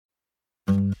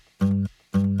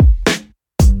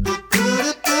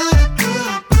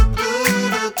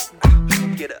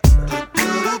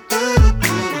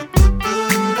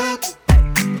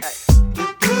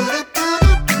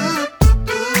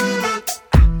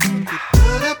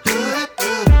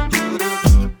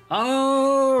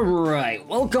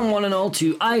Welcome one and all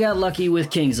to I Got Lucky with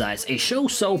King's Eyes, a show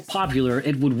so popular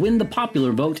it would win the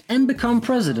popular vote and become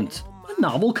president. A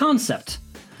novel concept.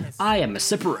 I am a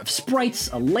sipper of Sprites,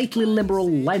 a lately liberal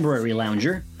library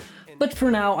lounger. But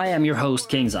for now, I am your host,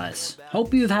 King's Eyes.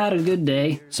 Hope you've had a good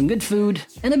day, some good food,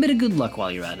 and a bit of good luck while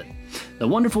you're at it. The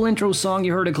wonderful intro song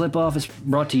you heard a clip of is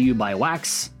brought to you by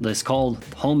Wax. It's called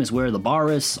Home is Where the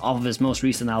Bar Is, off of his most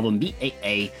recent album,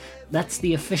 BAA. That's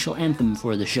the official anthem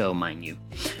for the show, mind you.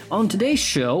 On today's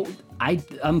show, I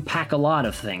unpack a lot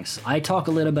of things. I talk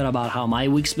a little bit about how my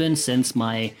week's been since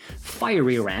my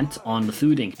fiery rant on the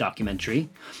Food Inc. documentary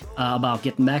about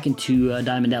getting back into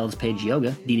Diamond Dallas Page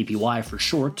Yoga, DDPY for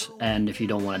short, and if you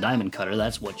don't want a diamond cutter,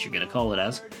 that's what you're going to call it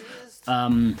as.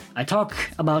 I talk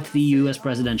about the US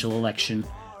presidential election.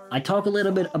 I talk a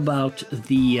little bit about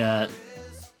the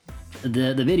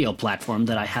video platform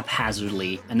that I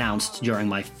haphazardly announced during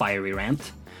my fiery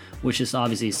rant, which is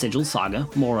obviously Sigil Saga.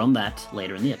 More on that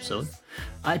later in the episode.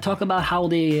 I talk about how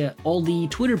all the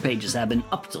Twitter pages have been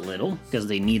upped a little, because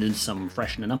they needed some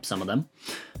freshening up, some of them.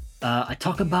 I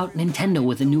talk about Nintendo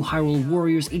with the new Hyrule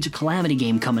Warriors Age of Calamity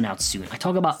game coming out soon. I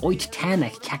talk about Oit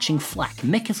Tanek catching flack,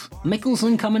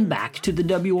 Mickelson coming back to the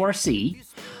WRC.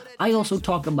 I also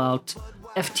talk about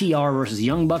FTR versus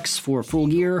Young Bucks for Full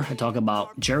Gear. I talk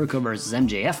about Jericho versus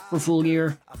MJF for Full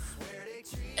Gear.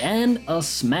 And a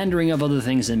smattering of other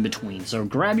things in between. So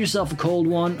grab yourself a cold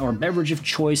one or beverage of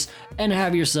choice and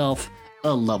have yourself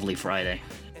a lovely Friday.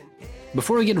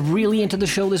 Before we get really into the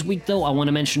show this week, though, I want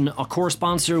to mention a core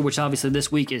sponsor, which obviously this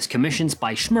week is Commissions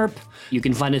by Schmurp. You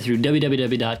can find it through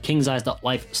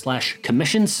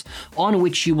www.kingseyes.life/commissions, on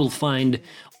which you will find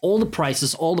all the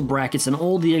prices, all the brackets, and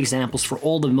all the examples for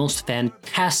all the most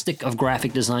fantastic of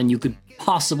graphic design you could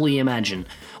possibly imagine.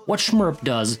 What Schmurp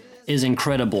does is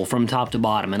incredible from top to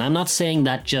bottom, and I'm not saying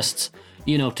that just,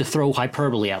 to throw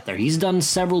hyperbole out there. He's done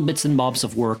several bits and bobs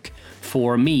of work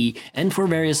for me and for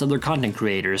various other content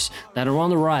creators that are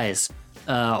on the rise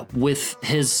with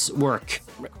his work,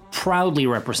 proudly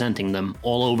representing them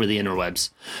all over the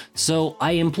interwebs. So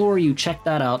I implore you, check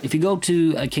that out. If you go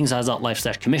to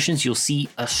kingseyes.life/commissions, you'll see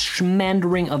a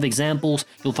smattering of examples.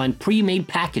 You'll find pre-made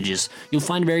packages. You'll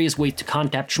find various ways to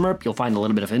contact Schmurp. You'll find a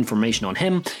little bit of information on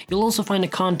him. You'll also find a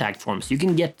contact form, so you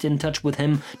can get in touch with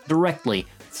him directly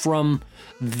from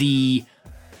the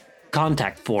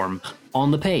contact form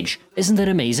on the page. Isn't that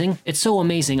amazing? It's so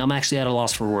amazing, I'm actually at a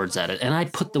loss for words at it. And I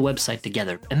put the website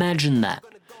together. Imagine that.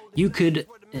 You could...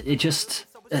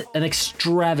 an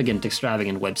extravagant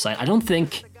website. I don't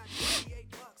think,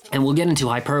 and we'll get into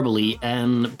hyperbole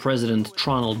and President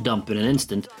Tronald dump in an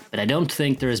instant, but I don't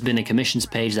think there has been a commissions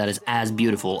page that is as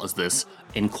beautiful as this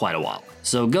in quite a while.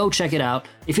 So go check it out.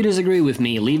 If you disagree with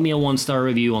me, leave me a 1-star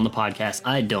review on the podcast.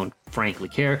 I don't frankly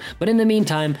care. But in the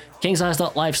meantime,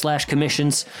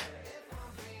 kingseyes.life/commissions.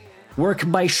 Work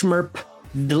by Schmurp,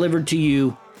 delivered to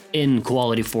you in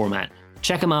quality format.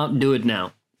 Check them out, do it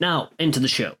now. Now, into the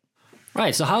show.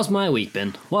 Right, so how's my week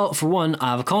been? Well, for one,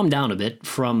 I've calmed down a bit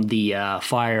from the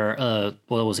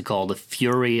what was it called? The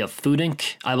Fury of Food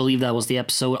Inc. I believe that was the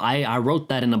episode. I wrote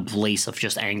that in a blaze of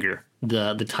just anger,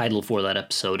 the title for that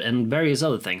episode, and various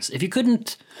other things. If you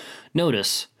couldn't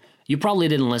notice, you probably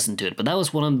didn't listen to it, but that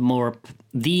was one of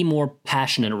the more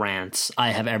passionate rants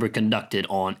I have ever conducted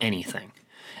on anything.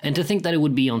 And to think that it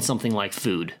would be on something like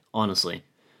food, honestly.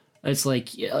 It's like,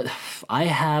 I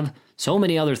have so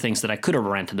many other things that I could have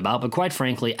ranted about, but quite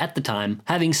frankly, at the time,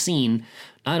 having seen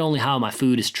not only how my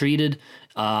food is treated,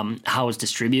 how it's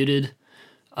distributed,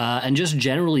 and just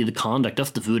generally the conduct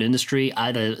of the food industry,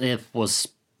 it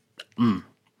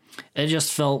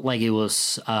just felt like it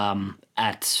was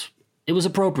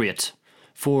appropriate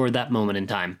for that moment in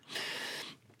time.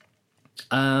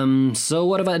 So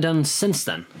what have I done since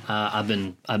then? I've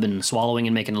been swallowing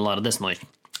and making a lot of this noise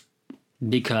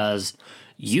because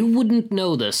you wouldn't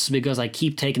know this because I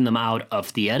keep taking them out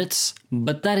of the edits,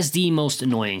 but that is the most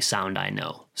annoying sound I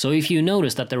know. So if you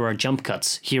notice that there are jump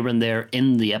cuts here and there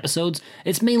in the episodes,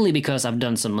 it's mainly because I've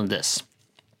done some of this.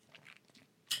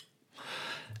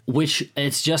 Which,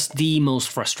 it's just the most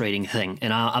frustrating thing.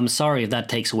 And I'm sorry if that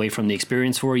takes away from the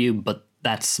experience for you, but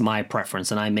that's my preference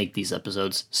and I make these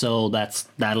episodes. So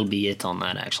that'll be it on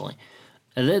that, actually.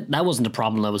 That wasn't a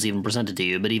problem that was even presented to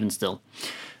you, but even still.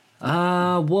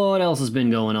 What else has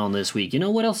been going on this week? You know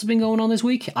what else has been going on this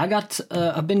week?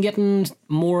 I've been getting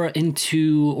more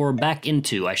into, or back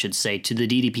into, I should say, to the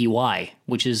DDPY,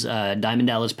 which is Diamond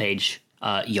Dallas Page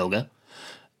Yoga,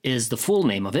 is the full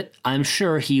name of it. I'm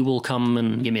sure he will come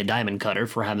and give me a diamond cutter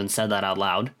for having said that out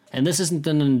loud. And this isn't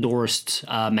an endorsed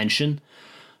mention,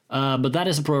 but that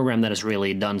is a program that has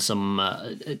really done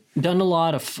a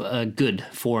lot of good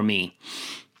for me.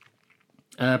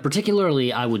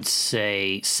 Particularly, I would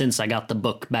say, since I got the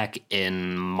book back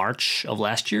in March of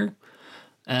last year,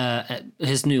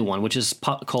 his new one, which is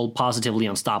called Positively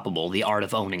Unstoppable, The Art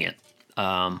of Owning It.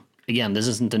 Again, this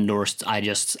isn't endorsed.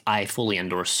 I fully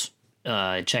endorse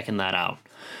checking that out.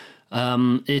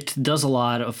 It does a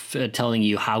lot of telling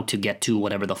you how to get to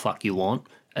whatever the fuck you want.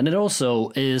 And it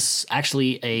also is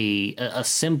actually a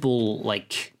simple,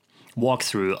 like,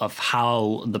 walkthrough of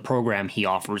how the program he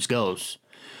offers goes.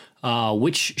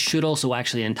 Which should also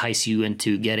actually entice you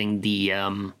into getting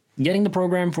the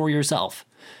program for yourself.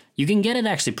 You can get it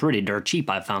actually pretty dirt cheap,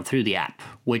 I've found, through the app,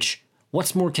 which,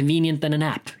 what's more convenient than an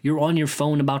app? You're on your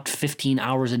phone about 15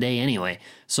 hours a day anyway,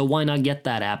 so why not get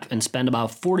that app and spend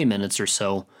about 40 minutes or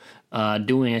so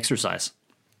doing exercise?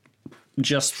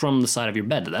 Just from the side of your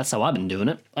bed. That's how I've been doing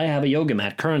it. I have a yoga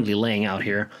mat currently laying out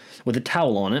here with a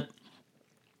towel on it.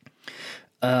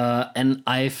 And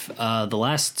I've, the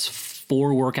last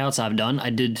 4 workouts I've done, I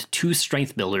did 2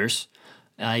 strength builders,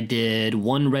 I did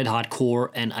 1 red hot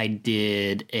core, and I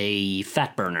did a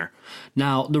fat burner.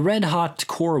 Now, the red hot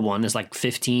core one is like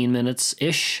 15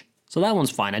 minutes-ish, so that one's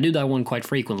fine. I do that one quite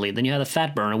frequently. Then you have the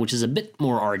fat burner, which is a bit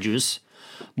more arduous,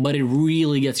 but it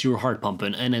really gets your heart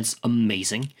pumping, and it's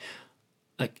amazing.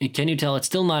 Can you tell? It's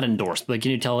still not endorsed, but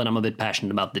can you tell that I'm a bit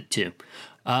passionate about it too?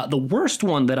 The worst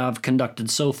one that I've conducted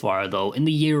so far, though, in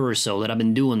the year or so that I've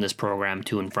been doing this program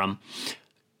to and from,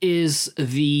 is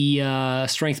the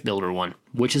Strength Builder one,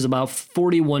 which is about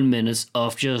 41 minutes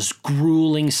of just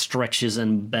grueling stretches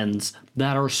and bends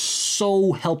that are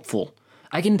so helpful.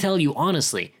 I can tell you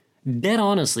honestly, dead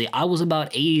honestly, I was about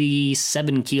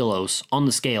 87 kilos on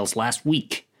the scales last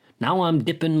week. Now I'm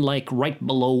dipping like right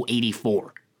below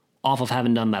 84 off of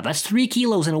having done that. That's 3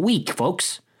 kilos in a week,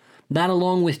 folks. That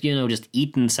along with, just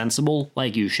eating sensible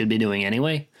like you should be doing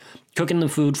anyway, cooking the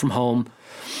food from home,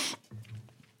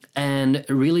 and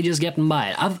really just getting by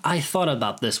it. I thought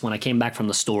about this when I came back from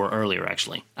the store earlier,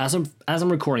 actually. As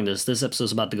I'm recording this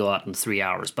episode's about to go out in 3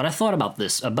 hours, but I thought about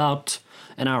this about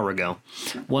an hour ago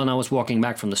when I was walking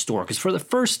back from the store, because for the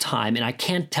first time, and I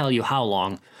can't tell you how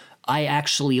long, I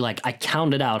actually, I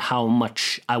counted out how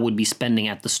much I would be spending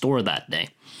at the store that day.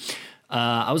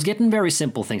 I was getting very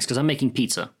simple things because I'm making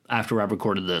pizza after I've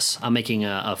recorded this. I'm making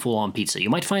a full-on pizza. You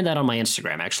might find that on my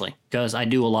Instagram, actually, because I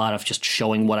do a lot of just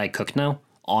showing what I cook now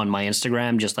on my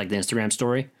Instagram, just like the Instagram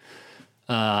story,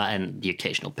 and the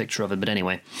occasional picture of it. But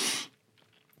anyway,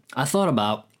 I thought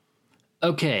about,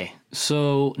 okay,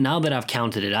 so now that I've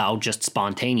counted it out just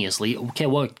spontaneously, okay,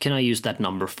 what can I use that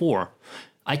number for?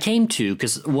 I came to,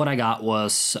 because what I got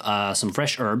was some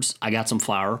fresh herbs, I got some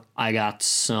flour, I got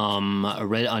some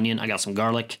red onion, I got some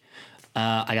garlic,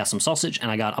 I got some sausage, and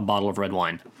I got a bottle of red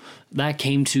wine. That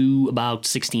came to about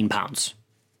 16 pounds,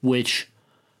 which,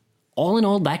 all in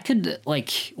all, that could,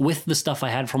 with the stuff I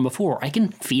had from before, I can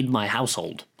feed my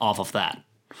household off of that.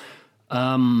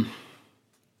 Then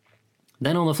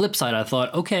on the flip side, I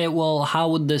thought, okay, well, how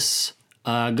would this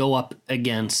go up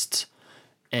against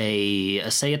say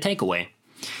a takeaway?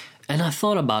 And I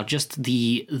thought about just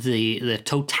the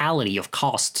totality of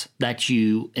cost that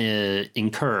you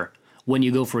incur when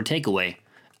you go for a takeaway,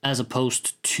 as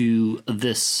opposed to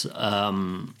this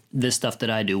stuff that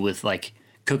I do with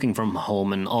cooking from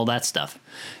home and all that stuff.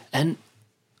 And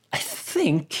I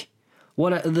think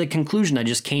the conclusion I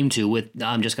just came to with,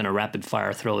 I'm just going to rapid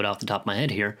fire throw it off the top of my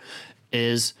head here,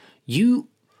 is you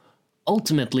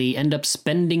ultimately end up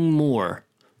spending more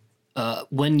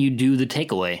when you do the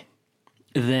takeaway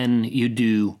than you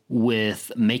do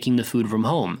with making the food from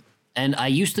home. And I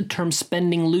use the term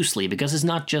spending loosely because it's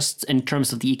not just in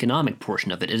terms of the economic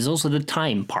portion of it, it is also the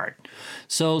time part.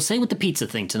 So say with the pizza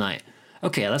thing tonight,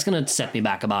 okay, that's going to set me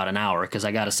back about an hour because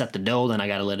I got to set the dough, then I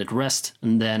got to let it rest,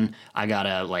 and then I got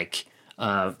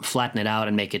to flatten it out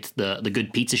and make it the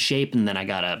good pizza shape, and then I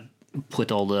got to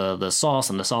put all the sauce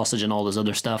and the sausage and all this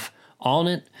other stuff on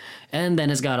it, and then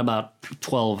it's got about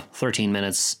 12, 13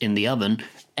 minutes in the oven,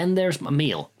 and there's my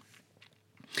meal.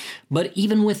 But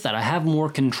even with that, I have more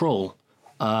control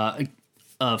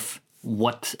of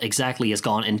what exactly has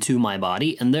gone into my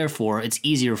body, and therefore it's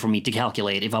easier for me to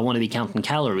calculate if I want to be counting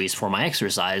calories for my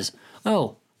exercise.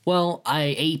 Oh, well,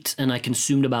 I ate and I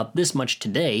consumed about this much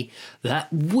today.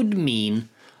 That would mean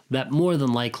that more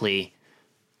than likely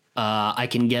I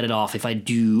can get it off if I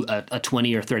do a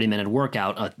 20 or 30 minute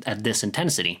workout at this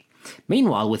intensity.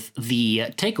 Meanwhile, with the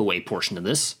takeaway portion of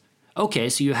this, okay,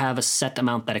 so you have a set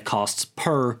amount that it costs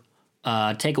per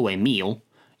takeaway meal.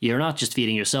 You're not just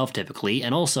feeding yourself typically,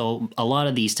 and also a lot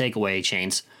of these takeaway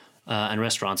chains and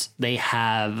restaurants, they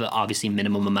have obviously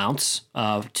minimum amounts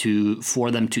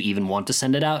for them to even want to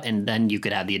send it out, and then you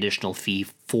could have the additional fee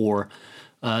for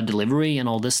delivery and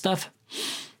all this stuff.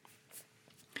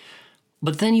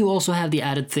 But then you also have the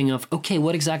added thing of, okay,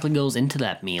 what exactly goes into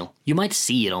that meal? You might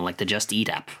see it on like the Just Eat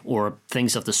app or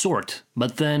things of the sort,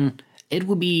 but then it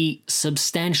would be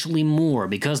substantially more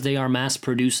because they are mass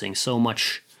producing so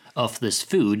much of this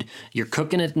food. You're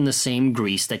cooking it in the same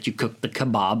grease that you cooked the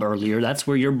kebab earlier. That's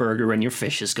where your burger and your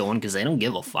fish is going because they don't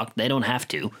give a fuck. They don't have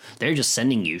to. They're just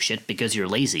sending you shit because you're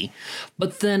lazy.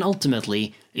 But then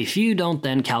ultimately, if you don't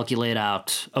then calculate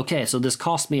out, okay, so this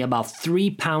cost me about 3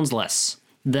 pounds less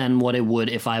than what it would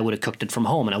if I would have cooked it from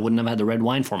home and I wouldn't have had the red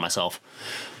wine for myself.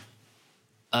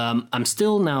 I'm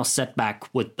still now set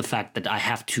back with the fact that I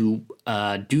have to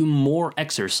do more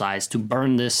exercise to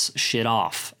burn this shit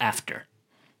off after.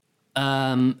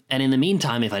 And in the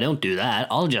meantime, if I don't do that,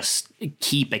 I'll just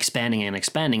keep expanding and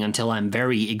expanding until I'm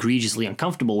very egregiously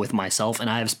uncomfortable with myself and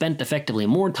I have spent effectively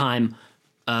more time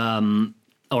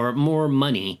or more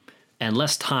money and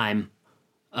less time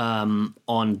on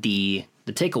the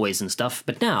takeaways and stuff.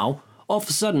 But now, all of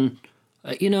a sudden,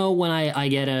 when I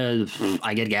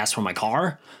get gas from my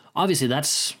car, obviously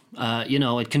that's,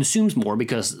 it consumes more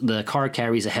because the car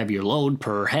carries a heavier load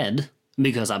per head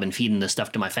because I've been feeding this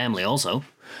stuff to my family also.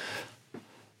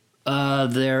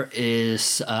 There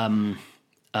is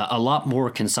a lot more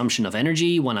consumption of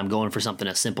energy when I'm going for something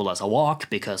as simple as a walk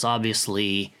because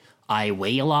obviously I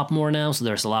weigh a lot more now, so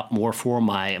there's a lot more for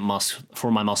my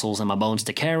muscles and my bones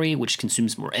to carry, which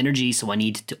consumes more energy, so I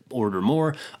need to order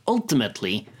more.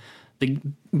 Ultimately, the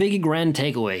big grand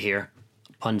takeaway here,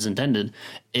 puns intended,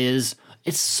 is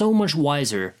it's so much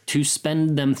wiser to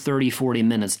spend them 30-40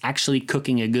 minutes actually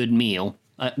cooking a good meal,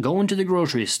 going to the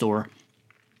grocery store,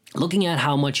 looking at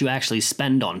how much you actually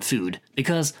spend on food,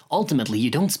 because ultimately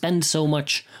you don't spend so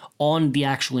much on the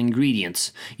actual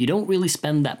ingredients. You don't really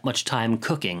spend that much time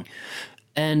cooking,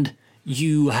 and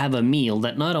you have a meal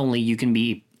that not only you can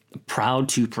be proud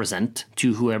to present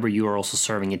to whoever you are also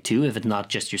serving it to, if it's not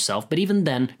just yourself, but even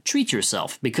then, treat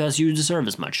yourself, because you deserve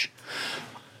as much.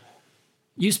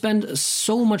 You spend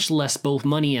so much less both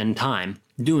money and time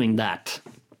doing that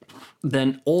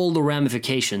than all the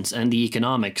ramifications and the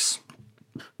economics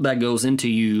that goes into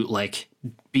you, like,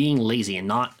 being lazy and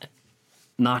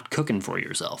not cooking for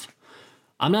yourself.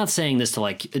 I'm not saying this to,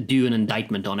 like, do an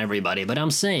indictment on everybody, but I'm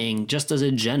saying, just as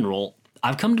a general,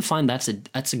 I've come to find that's a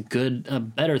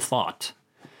better thought.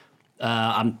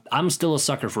 I'm still a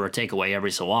sucker for a takeaway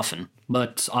every so often,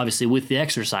 but obviously with the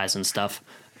exercise and stuff,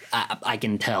 I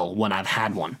can tell when I've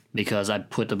had one, because I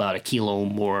put about 1 kilo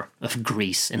more of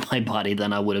grease in my body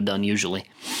than I would have done usually.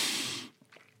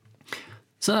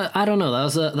 So I don't know,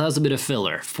 that was a bit of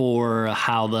filler for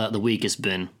how the week has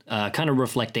been, kind of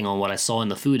reflecting on what I saw in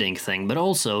the Food Inc. thing, but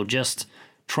also just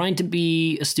trying to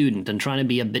be a student and trying to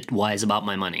be a bit wise about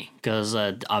my money, because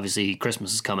obviously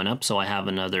Christmas is coming up, so I have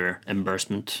another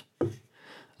reimbursement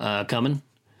coming.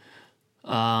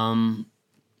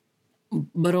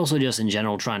 But also just in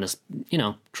general trying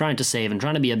to save and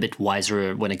trying to be a bit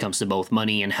wiser when it comes to both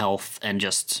money and health and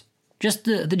just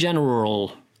the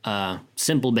general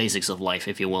simple basics of life,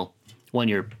 if you will, when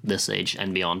you're this age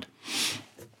and beyond.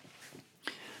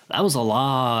 That was a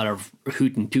lot of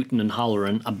hootin', tootin', and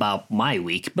hollering about my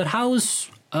week, but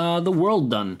how's the world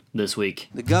done this week?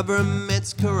 The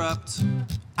government's corrupt,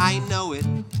 I know it.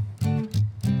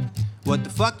 What the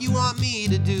fuck you want me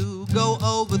to do? Go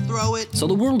overthrow it? So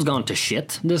the world's gone to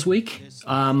shit this week,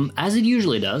 as it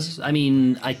usually does. I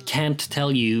mean, I can't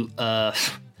tell you, well,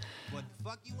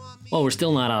 we're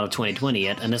still not out of 2020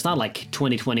 yet, and it's not like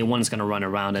 2021 is going to run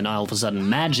around and all of a sudden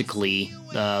magically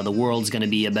the world's going to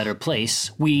be a better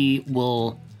place. We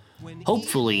will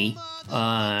hopefully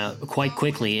quite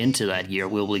quickly into that year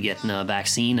we'll be getting a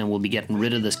vaccine and we'll be getting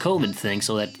rid of this COVID thing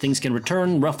so that things can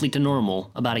return roughly to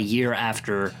normal about a year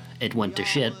after it went to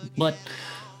shit. But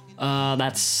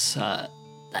that's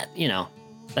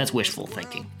wishful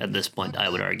thinking at this point, I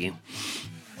would argue.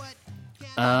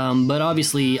 But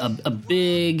obviously a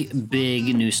big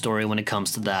news story when it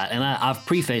comes to that, and I've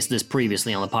prefaced this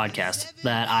previously on the podcast,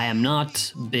 that I am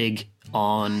not big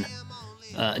on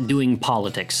doing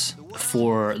politics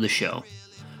for the show.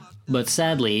 But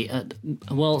sadly and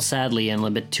a little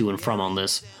bit to and from on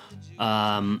this,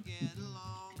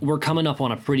 we're coming up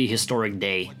on a pretty historic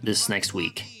day this next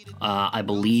week. I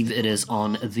believe it is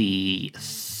on the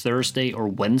Thursday or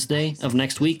Wednesday of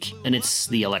next week, and it's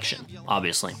the election,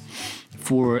 obviously,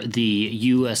 for the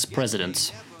U.S.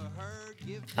 presidents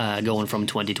going from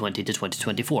 2020 to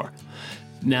 2024.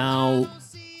 Now,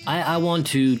 I want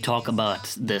to talk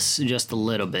about this just a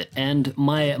little bit, and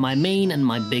my main and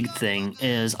my big thing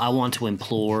is I want to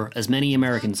implore as many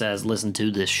Americans as listen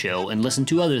to this show and listen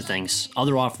to other things,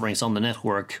 other offerings on the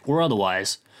network or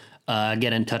otherwise,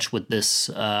 get in touch with this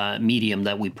medium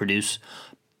that we produce,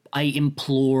 I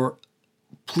implore,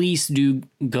 please do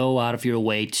go out of your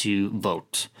way to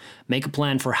vote. Make a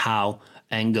plan for how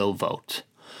and go vote.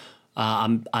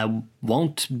 I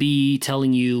won't be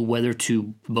telling you whether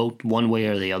to vote one way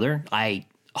or the other. I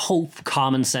hope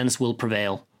common sense will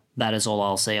prevail. That is all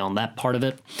I'll say on that part of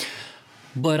it.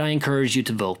 But I encourage you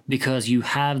to vote because you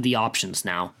have the options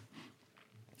now.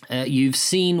 You've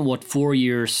seen what 4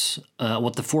 years,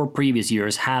 what the 4 previous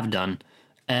years have done,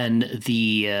 and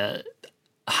the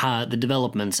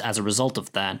developments as a result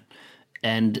of that,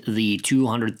 and the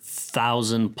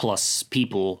 200,000 plus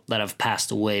people that have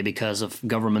passed away because of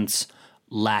government's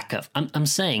lack of. I'm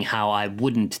saying how I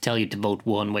wouldn't tell you to vote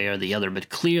one way or the other, but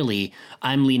clearly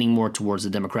I'm leaning more towards the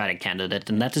Democratic candidate,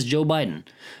 and that is Joe Biden.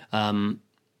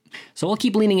 So I'll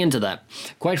keep leaning into that.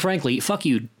 Quite frankly, fuck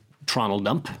you, Tronald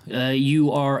Dump.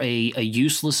 You are a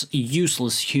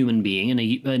useless human being and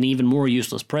an even more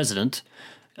useless president.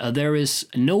 There is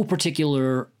no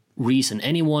particular reason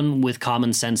anyone with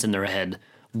common sense in their head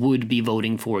would be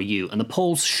voting for you. And the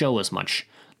polls show as much,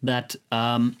 that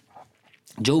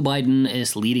Joe Biden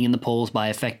is leading in the polls by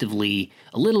effectively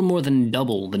a little more than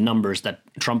double the numbers that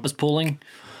Trump is polling.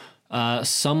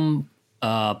 Some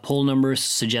poll numbers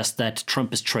suggest that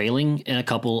Trump is trailing in a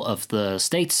couple of the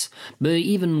states, but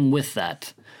even with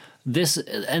that, this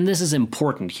is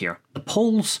important here. The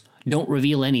polls don't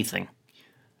reveal anything.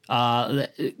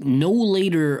 No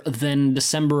later than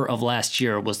December of last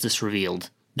year was this revealed,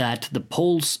 that the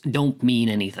polls don't mean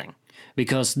anything.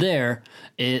 Because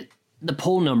the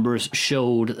poll numbers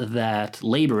showed that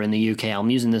Labour in the UK, I'm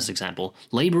using this example,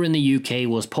 Labour in the UK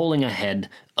was polling ahead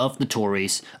of the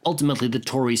Tories. Ultimately, the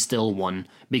Tories still won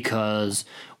because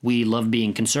we love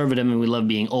being conservative and we love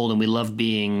being old and we love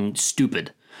being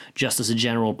stupid, just as a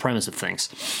general premise of things.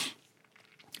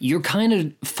 You're kind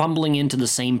of fumbling into the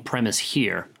same premise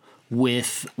here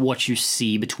with what you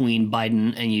see between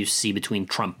Biden and you see between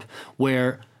Trump,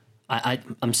 where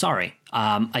I'm sorry,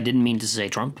 I didn't mean to say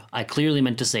Trump. I clearly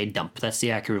meant to say Dump. That's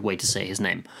the accurate way to say his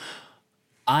name.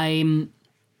 I'm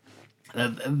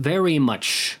very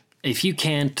much, if you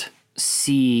can't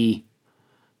see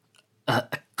a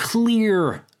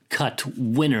clear-cut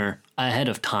winner ahead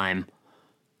of time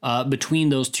between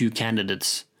those two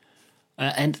candidates,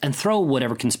 and throw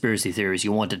whatever conspiracy theories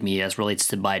you want at me as relates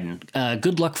to Biden.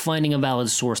 Good luck finding a valid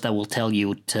source that will tell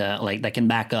you that can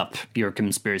back up your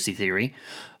conspiracy theory.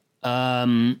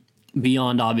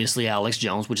 Beyond obviously Alex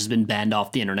Jones, which has been banned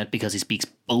off the internet because he speaks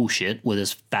bullshit with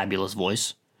his fabulous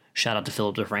voice. Shout out to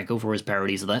Philip DeFranco for his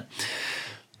parodies of that.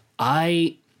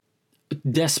 I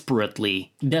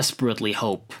desperately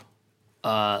hope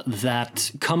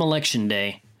that come election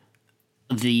day,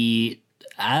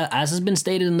 as has been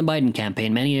stated in the Biden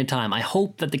campaign many a time, I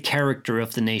hope that the character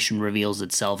of the nation reveals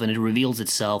itself, and it reveals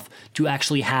itself to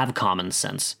actually have common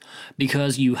sense.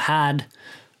 Because you had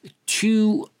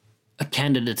two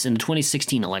candidates in the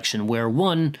 2016 election where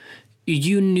one,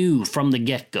 you knew from the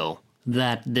get-go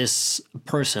that this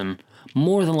person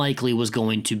more than likely was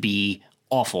going to be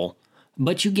awful,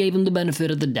 but you gave him the benefit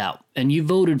of the doubt, and you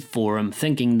voted for him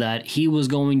thinking that he was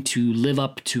going to live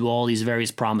up to all these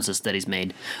various promises that he's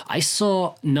made. I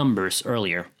saw numbers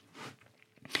earlier,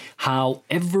 how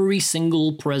every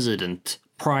single president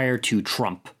prior to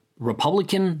Trump,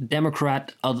 Republican,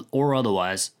 Democrat, or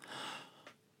otherwise,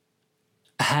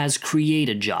 has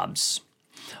created jobs,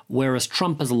 whereas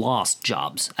Trump has lost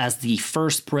jobs. As the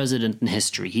first president in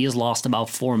history, he has lost about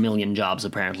 4 million jobs,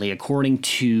 apparently, according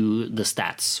to the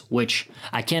stats, which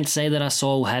I can't say that I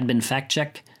saw had been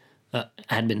fact-checked.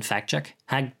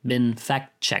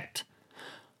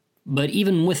 But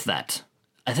even with that,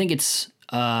 I think it's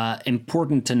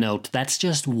important to note that's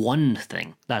just one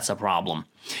thing that's a problem.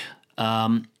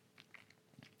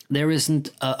 There isn't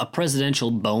a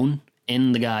presidential bone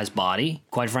in the guy's body.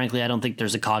 Quite frankly, I don't think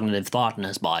there's a cognitive thought in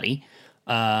his body.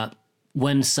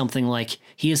 When something like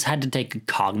he has had to take a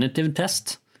cognitive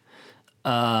test,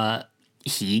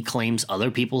 he claims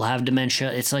other people have dementia.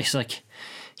 It's like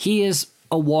he is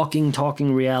a walking,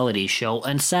 talking reality show,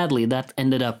 and sadly that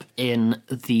ended up in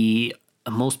the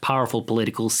most powerful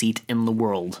political seat in the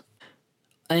world.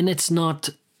 And it's not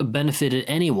benefited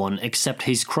anyone except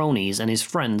his cronies and his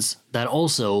friends that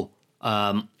also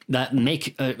that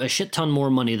make a shit ton more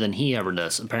money than he ever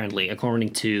does, apparently, according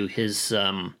to his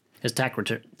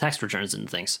tax returns and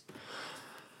things.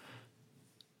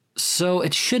 So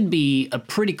it should be a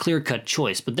pretty clear-cut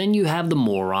choice, but then you have the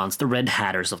morons, the red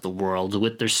hatters of the world,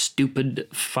 with their stupid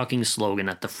fucking slogan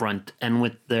at the front, and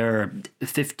with their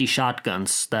 50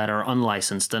 shotguns that are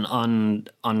unlicensed and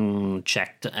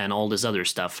unchecked and all this other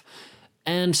stuff.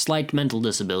 and slight mental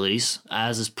disabilities,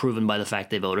 as is proven by the fact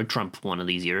they voted Trump one of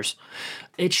these years.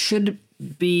 It shouldn't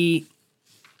be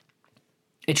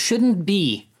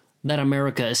that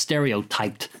America is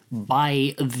stereotyped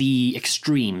by the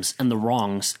extremes and the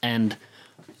wrongs and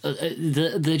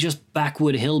the just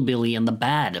backwood hillbilly and the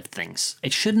bad of things.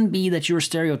 It shouldn't be that you're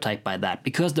stereotyped by that,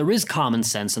 because there is common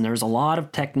sense and there's a lot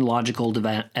of technological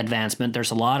advancement, there's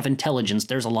a lot of intelligence,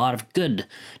 there's a lot of good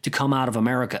to come out of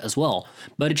America as well.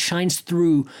 But it shines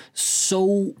through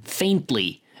so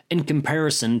faintly in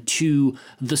comparison to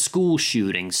the school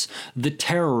shootings, the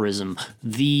terrorism,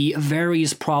 the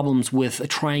various problems with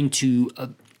trying to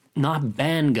not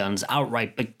ban guns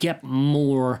outright, but get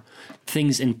more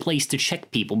things in place to check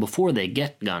people before they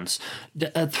get guns.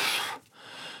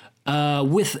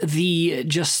 With the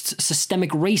just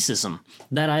systemic racism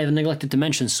that I have neglected to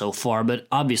mention so far, but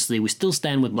obviously we still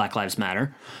stand with Black Lives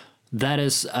Matter. That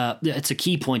is, it's a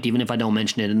key point, even if I don't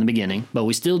mention it in the beginning, but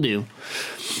we still do.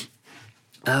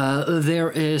 There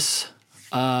is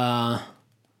a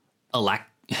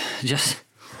lack,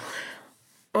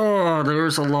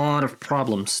 there's a lot of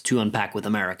problems to unpack with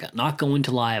America. Not going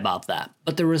to lie about that.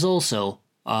 But there is also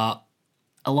a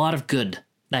lot of good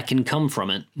that can come from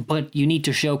it. But you need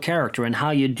to show character, and how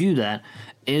you do that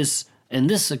is, in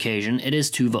this occasion, it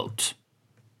is to vote.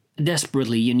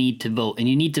 Desperately, you need to vote, and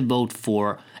you need to vote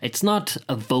for, it's not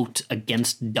a vote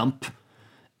against Dump,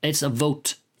 it's a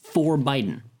vote for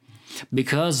Biden.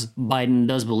 Because Biden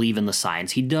does believe in the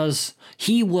science.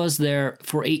 He was there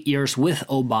for 8 years with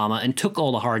Obama and took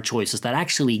all the hard choices that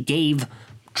actually gave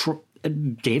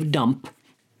Dump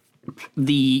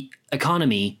the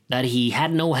economy that he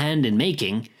had no hand in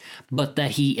making, but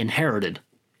that he inherited.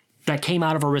 That came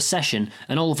out of a recession,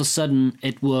 and all of a sudden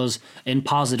it was in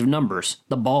positive numbers.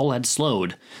 The ball had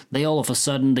slowed. All of a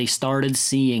sudden they started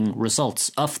seeing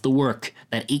results of the work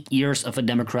that 8 years of a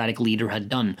Democratic leader had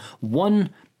done.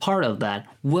 One part of that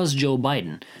was Joe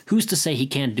Biden. Who's to say he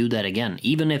can't do that again,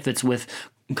 even if it's with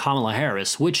Kamala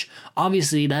Harris, which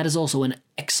obviously that is also an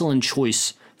excellent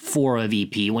choice for a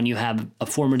VP when you have a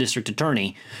former district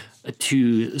attorney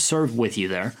to serve with you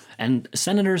there. And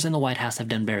senators in the White House have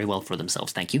done very well for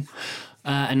themselves, thank you.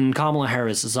 And Kamala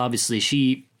Harris is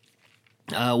obviously,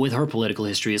 with her political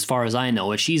history, as far as I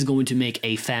know it, she's going to make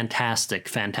a fantastic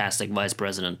vice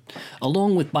president,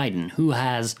 along with Biden, who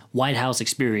has White House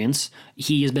experience.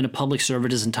 He has been a public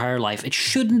servant his entire life. It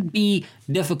shouldn't be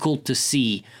difficult to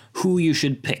see who you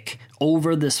should pick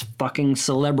over this fucking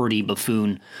celebrity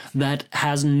buffoon that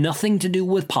has nothing to do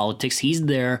with politics. He's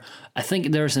there. I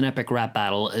think there's an epic rap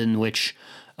battle in which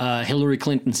Hillary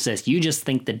Clinton says, "You just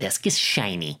think the desk is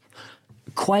shiny."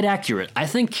 Quite accurate. I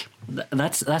think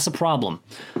that's a problem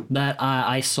that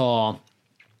I saw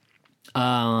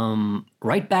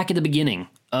right back at the beginning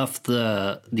of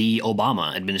the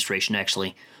Obama administration,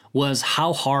 actually, was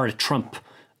how hard Trump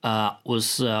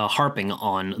was harping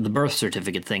on the birth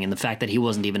certificate thing and the fact that he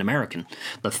wasn't even American.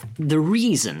 The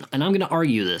reason, and I'm going to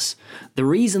argue this, the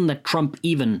reason that Trump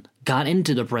even got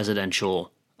into the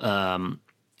presidential, got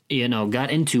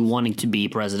into wanting to be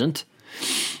president,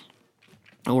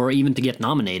 or even to get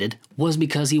nominated, was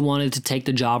because he wanted to take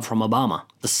the job from Obama.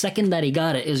 The second that he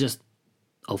got it is just,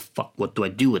 oh fuck, what do I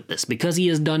do with this? Because he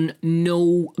has done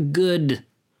no good.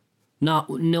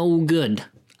 No good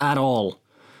at all.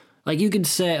 Like, you could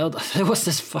say, there was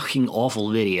this fucking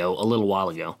awful video a little while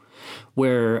ago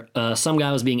where some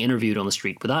guy was being interviewed on the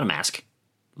street without a mask,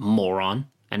 moron,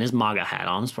 and his MAGA hat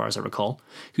on, as far as I recall,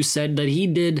 who said that he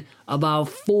did about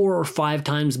 4 or 5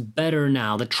 times better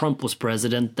now that Trump was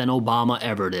president than Obama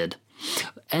ever did.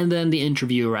 And then the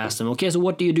interviewer asked him, okay, so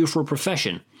what do you do for a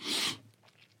profession?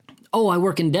 Oh, I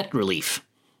work in debt relief.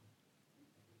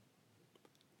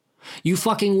 You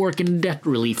fucking work in debt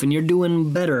relief and you're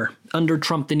doing better under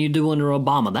Trump than you do under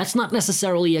Obama. That's not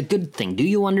necessarily a good thing. Do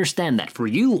you understand that? For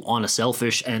you, on a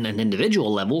selfish and an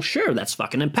individual level, sure, that's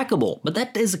fucking impeccable. But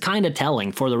that is kind of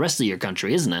telling for the rest of your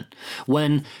country, isn't it?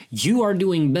 When you are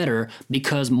doing better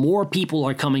because more people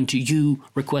are coming to you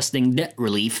requesting debt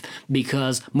relief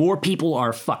because more people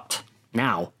are fucked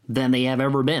now than they have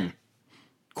ever been.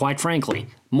 Quite frankly,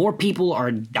 more people are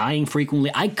dying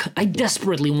frequently. I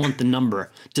desperately want the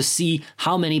number to see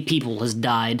how many people has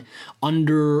died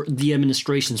under the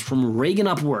administrations from Reagan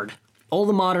upward. All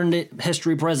the modern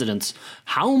history presidents.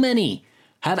 How many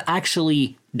have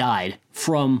actually died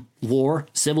from war,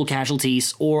 civil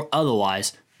casualties, or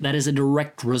otherwise that is a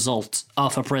direct result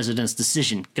of a president's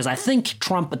decision? Because I think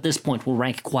Trump at this point will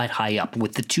rank quite high up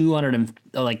with the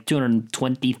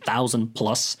 220,000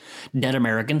 plus dead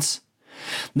Americans.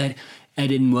 That I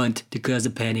didn't want to cause a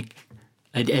panic.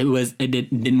 I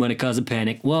didn't want to cause a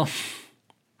panic. Well,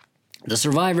 The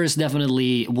survivors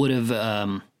definitely would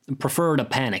have preferred a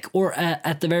panic, or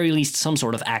at the very least some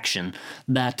sort of action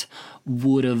that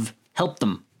would have helped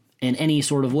them in any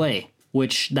sort of way,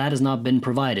 which that has not been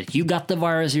provided. You got the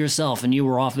virus yourself, and you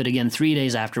were off it again 3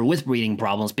 days after with breathing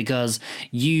problems because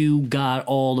you got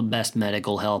all the best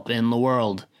medical help in the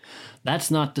world.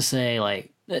 That's not to say,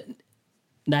 like,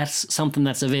 that's something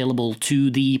that's available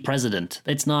to the president.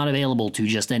 It's not available to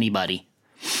just anybody.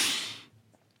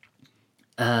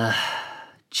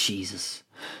 Jesus.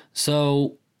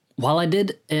 So, while I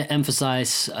did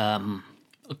emphasize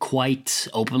quite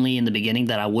openly in the beginning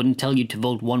that I wouldn't tell you to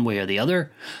vote one way or the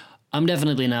other, I'm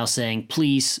definitely now saying,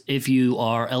 please, if you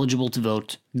are eligible to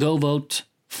vote, go vote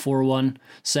for one.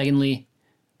 Secondly,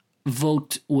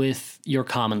 vote with your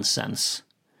common sense.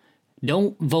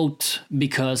 Don't vote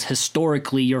because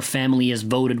historically your family has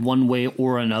voted one way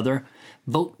or another.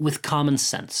 Vote with common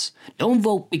sense. Don't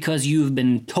vote because you've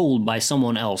been told by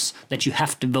someone else that you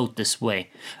have to vote this way.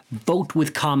 Vote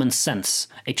with common sense.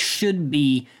 It should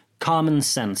be common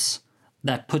sense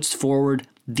that puts forward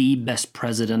the best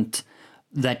president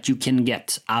that you can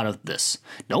get out of this.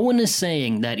 No one is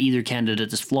saying that either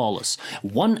candidate is flawless.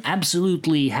 One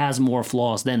absolutely has more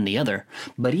flaws than the other,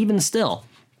 but even still,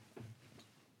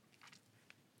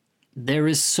 there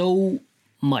is so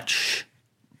much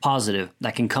positive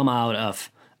that can come out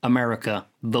of America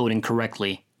voting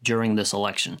correctly during this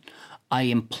election. I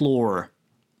implore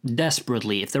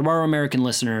desperately, if there are American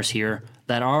listeners here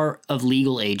that are of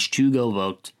legal age to go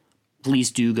vote,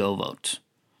 please do go vote.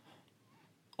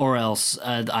 Or else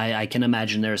I can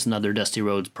imagine there's another Dusty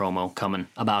Rhodes promo coming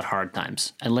about hard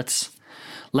times. And let's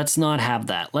not have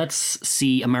that. Let's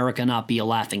see America not be a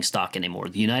laughingstock anymore.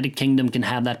 The United Kingdom can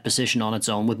have that position on its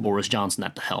own with Boris Johnson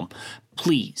at the helm.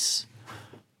 Please,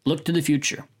 look to the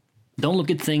future. Don't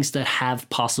look at things that have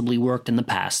possibly worked in the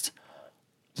past.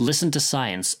 Listen to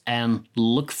science and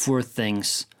look for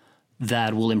things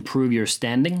that will improve your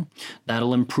standing,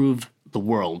 that'll improve the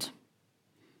world.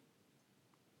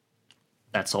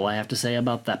 That's all I have to say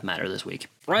about that matter this week.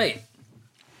 Right.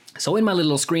 So in my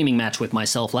little screaming match with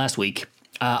myself last week,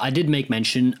 I did make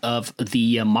mention of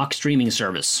the mock streaming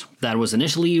service that was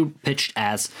initially pitched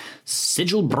as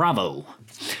Sigil Bravo.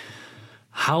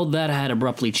 How that had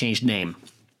abruptly changed name.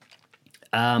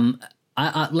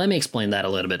 Let me explain that a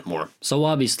little bit more. So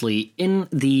obviously, in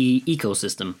the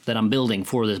ecosystem that I'm building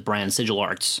for this brand, Sigil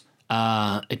Arts,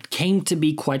 it came to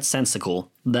be quite sensical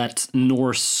that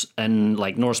Norse and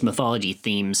Norse mythology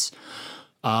themes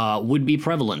would be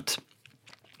prevalent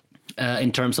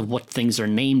in terms of what things are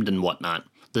named and whatnot.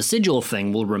 The sigil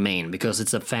thing will remain because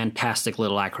it's a fantastic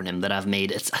little acronym that I've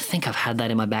made. I think I've had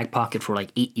that in my back pocket for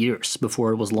 8 years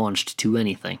before it was launched to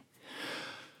anything.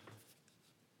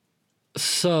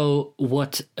 So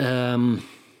what occurred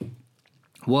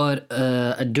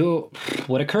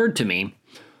to me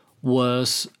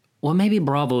was, well, maybe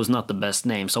Bravo is not the best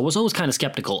name. So I was always kind of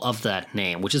skeptical of that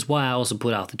name, which is why I also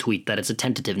put out the tweet that it's a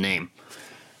tentative name.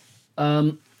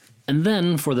 And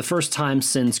then, for the first time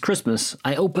since Christmas,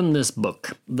 I opened this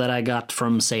book that I got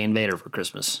from Say Invader for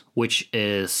Christmas, which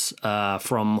is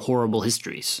from Horrible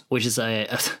Histories, which is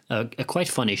a quite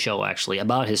funny show, actually,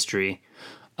 about history,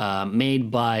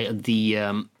 made by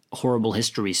the Horrible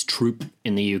Histories troupe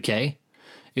in the UK. It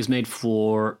was made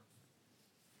for,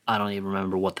 I don't even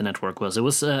remember what the network was. It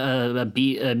was a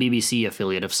BBC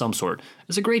affiliate of some sort.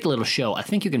 It's a great little show. I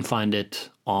think you can find it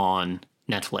on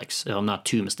Netflix, if I'm not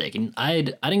too mistaken.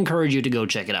 I'd encourage you to go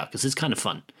check it out because it's kind of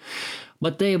fun.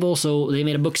 But they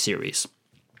made a book series.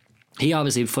 He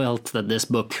obviously felt that this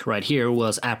book right here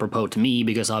was apropos to me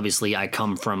because obviously I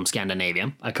come from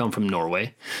Scandinavia. I come from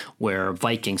Norway, where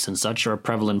Vikings and such are a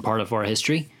prevalent part of our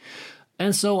history.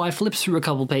 And so I flipped through a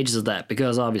couple pages of that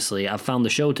because obviously I found the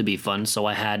show to be fun, so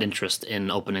I had interest in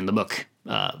opening the book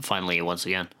finally once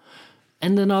again.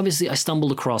 And then obviously I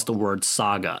stumbled across the word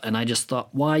saga, and I just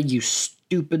thought, why, you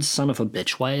stupid son of a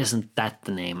bitch, why isn't that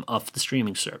the name of the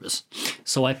streaming service?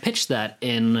 So I pitched that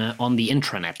on the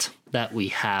intranet that we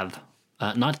have,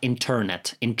 not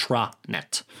internet,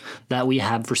 intranet, that we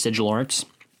have for Sigil Arts.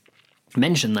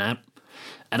 Mentioned that,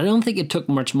 and I don't think it took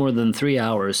much more than 3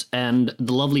 hours, and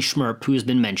the lovely Schmurp, who has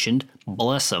been mentioned,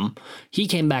 bless him, he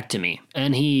came back to me,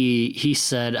 and he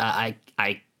said, I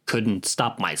couldn't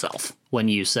stop myself when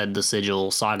you said the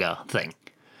Sigil saga thing.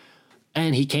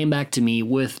 And he came back to me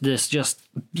with this just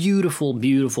beautiful,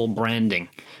 beautiful branding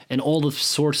and all the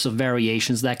sorts of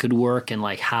variations that could work and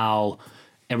like how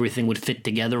everything would fit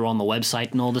together on the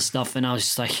website and all this stuff. And I was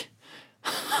just like,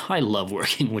 I love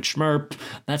working with Schmurp.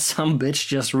 That sumbitch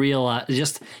just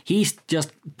realized, he's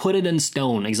just put it in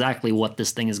stone exactly what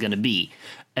this thing is going to be.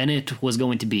 And it was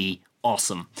going to be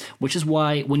awesome. Which is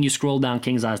why when you scroll down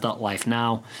kingseyes.life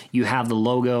now, you have the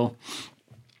logo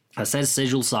that says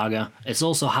Sigil Saga. It's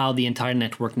also how the entire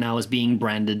network now is being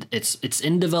branded. It's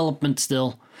in development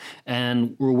still,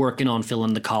 and we're working on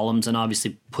filling the columns and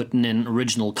obviously putting in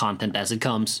original content as it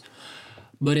comes.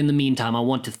 But in the meantime, I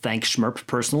want to thank Schmerp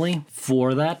personally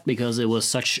for that, because it was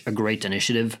such a great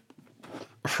initiative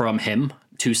from him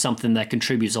to something that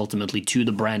contributes ultimately to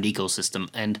the brand ecosystem.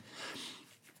 And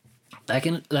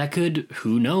that could,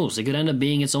 who knows, it could end up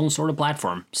being its own sort of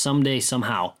platform someday,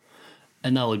 somehow.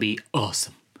 And that would be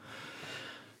awesome.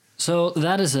 So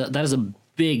that is a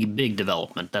big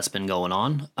development that's been going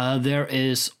on. There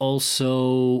is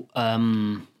also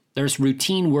there's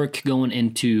routine work going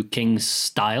into King's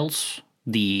styles,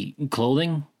 the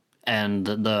clothing, and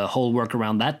the whole work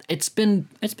around that. It's been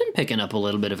picking up a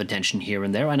little bit of attention here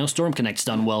and there. I know Storm Connect's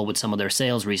done well with some of their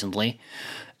sales recently,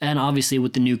 and obviously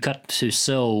with the new cut to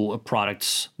sew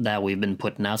products that we've been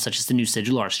putting out, such as the new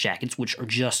Sigil Arts jackets, which are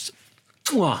just,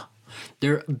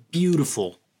 they're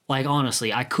beautiful. Like,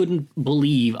 honestly, I couldn't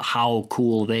believe how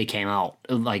cool they came out,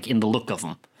 like, in the look of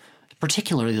them.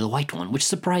 Particularly the white one, which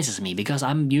surprises me, because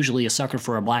I'm usually a sucker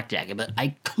for a black jacket, but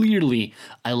I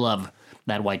love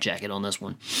that white jacket on this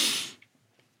one.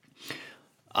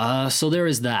 So there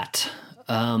is that.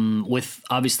 With,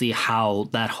 obviously, how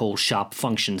that whole shop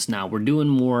functions now. We're doing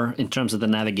more in terms of the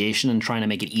navigation and trying to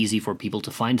make it easy for people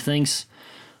to find things.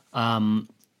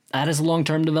 That is a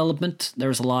long-term development.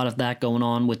 There's a lot of that going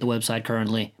on with the website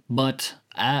currently. But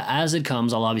as it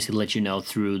comes, I'll obviously let you know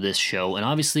through this show. And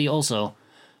obviously also,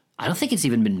 I don't think it's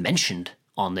even been mentioned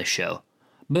on this show.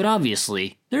 But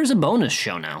obviously, there's a bonus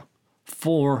show now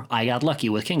for I Got Lucky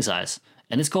with King's Eyes.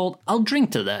 And it's called I'll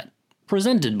Drink to That,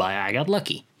 presented by I Got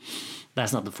Lucky.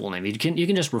 That's not the full name. You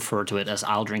can just refer to it as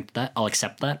I'll Drink to That. I'll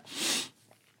accept that.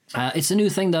 It's a new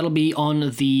thing that'll be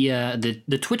on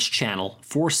the Twitch channel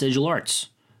for Sigil Arts.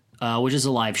 Which is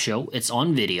a live show. It's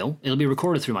on video. It'll be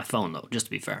recorded through my phone, though, just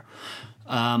to be fair.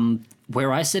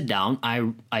 Where I sit down,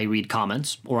 I read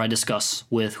comments, or I discuss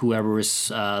with whoever is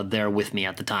there with me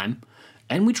at the time,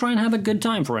 and we try and have a good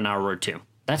time for an hour or two.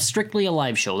 That's strictly a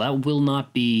live show. That will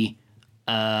not be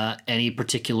any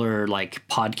particular, like,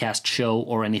 podcast show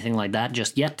or anything like that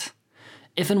just yet.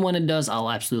 If and when it does, I'll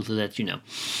absolutely let you know.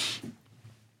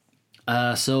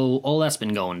 So all that's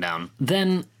been going down.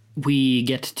 Then we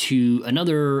get to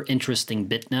another interesting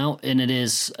bit now, and it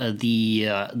is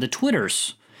the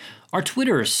Twitters. Our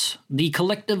Twitters, the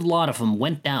collective lot of them,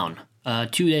 went down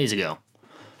 2 days ago.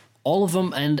 All of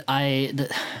them, and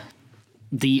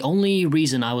the only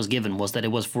reason I was given was that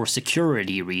it was for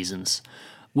security reasons,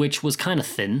 which was kind of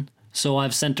thin. So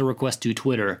I've sent a request to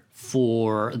Twitter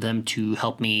for them to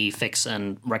help me fix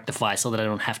and rectify so that I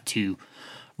don't have to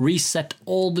reset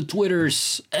all the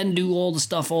Twitters and do all the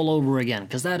stuff all over again,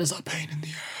 because that is a pain in the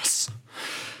ass.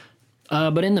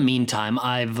 But in the meantime,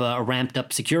 I've ramped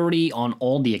up security on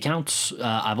all the accounts.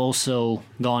 I've also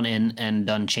gone in and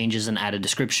done changes and added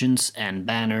descriptions and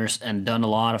banners and done a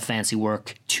lot of fancy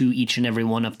work to each and every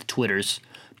one of the Twitters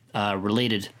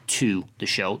related to the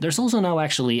show. There's also now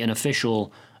actually an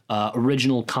official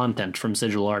original content from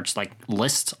Sigil Arts like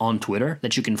list on Twitter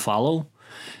that you can follow.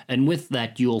 And with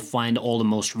that, you'll find all the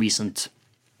most recent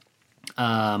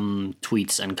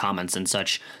tweets and comments and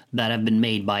such that have been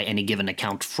made by any given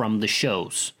account from the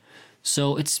shows.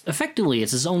 So it's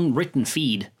its own written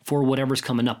feed for whatever's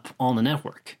coming up on the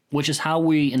network, which is how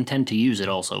we intend to use it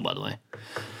also, by the way.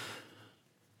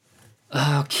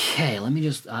 Okay, let me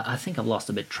just... I think I've lost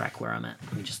a bit track where I'm at.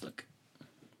 Let me just look.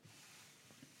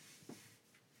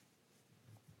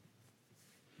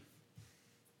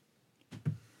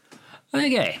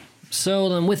 Okay, so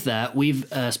then with that, we've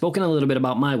spoken a little bit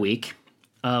about my week.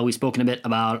 We've spoken a bit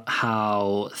about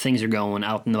how things are going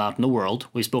out and about in the world.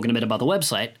 We've spoken a bit about the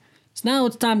website. So now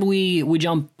it's time we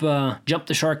jump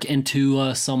the shark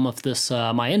into some of this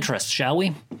my interests, shall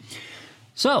we?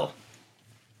 So,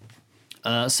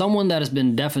 someone that has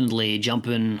been definitely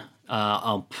jumping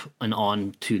up and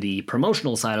on to the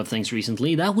promotional side of things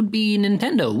recently, that would be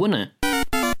Nintendo, wouldn't it?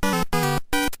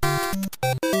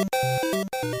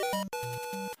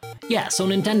 Yeah, so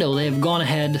Nintendo, they've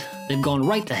gone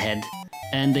right ahead,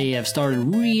 and they have started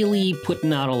really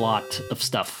putting out a lot of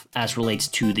stuff as relates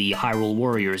to the Hyrule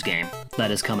Warriors game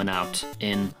that is coming out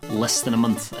in less than a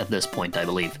month at this point, I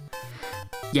believe.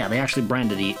 Yeah, they actually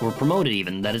branded it, or promoted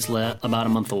even, that it's about a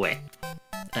month away.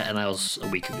 And that was a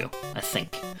week ago, I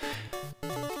think.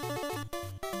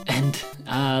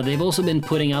 And they've also been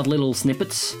putting out little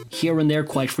snippets here and there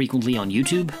quite frequently on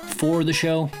YouTube for the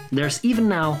show. There's even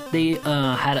now, they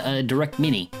had a direct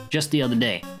mini just the other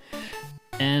day.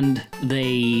 and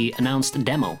they announced a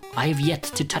demo. I have yet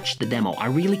to touch the demo. I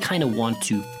really kind of want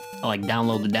to like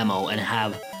download the demo and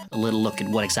have a little look at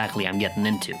what exactly I'm getting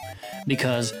into,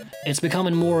 because it's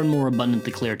becoming more and more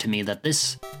abundantly clear to me that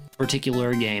this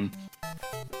particular game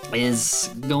is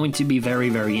going to be very,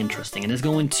 very interesting, and is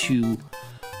going to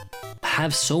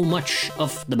have so much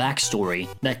of the backstory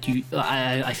that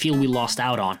I feel we lost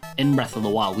out on in Breath of the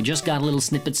Wild. We just got little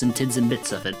snippets and tids and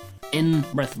bits of it in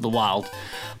Breath of the Wild,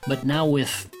 but now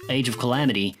with Age of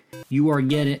Calamity, we're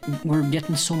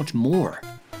getting so much more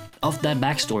of that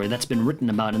backstory that's been written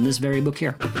about in this very book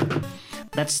here.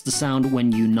 That's the sound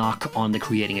when you knock on the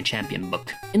Creating a Champion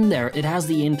book. In there, it has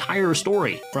the entire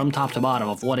story from top to bottom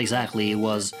of what exactly it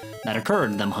was that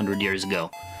occurred them 100 years ago.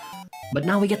 But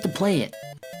now we get to play it.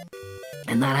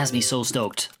 And that has me so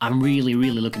stoked. I'm really,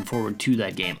 really looking forward to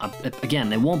that game.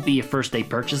 Again, it won't be a first-day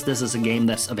purchase. This is a game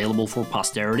that's available for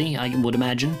posterity, I would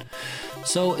imagine.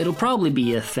 So it'll probably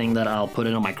be a thing that I'll put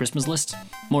it on my Christmas list,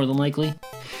 more than likely.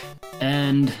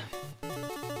 And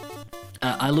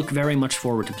I look very much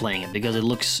forward to playing it, because it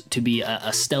looks to be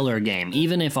a stellar game.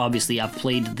 Even if, obviously, I've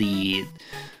played the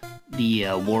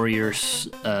Warriors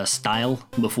style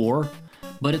before,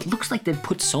 but it looks like they've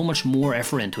put so much more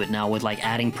effort into it now with like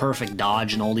adding perfect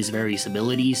dodge and all these various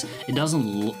abilities. It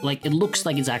doesn't like, it looks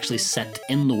like it's actually set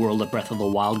in the world of Breath of the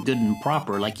Wild, good and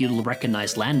proper. Like, you'll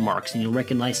recognize landmarks and you'll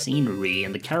recognize scenery,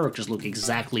 and the characters look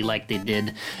exactly like they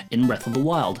did in Breath of the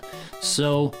Wild.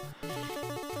 So,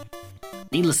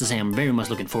 needless to say, I'm very much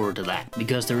looking forward to that,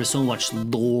 because there is so much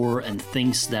lore and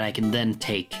things that I can then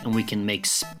take and we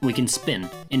can spin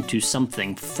into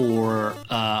something for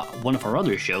one of our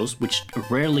other shows, which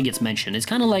rarely gets mentioned. It's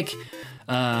kind of like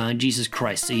Jesus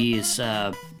Christ. He is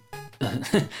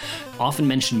often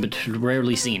mentioned but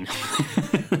rarely seen.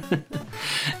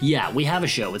 Yeah, we have a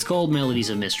show. It's called Melodies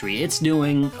of Mystery. It's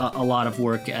doing a lot of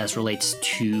work as relates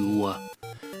to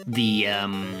the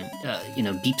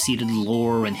deep-seated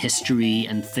lore and history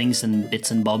and things and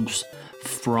bits and bobs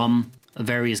from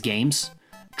various games,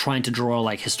 trying to draw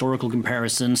like historical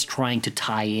comparisons, trying to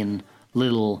tie in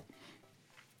little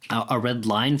a red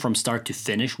line from start to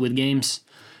finish with games.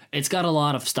 It's got a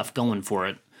lot of stuff going for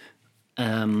it,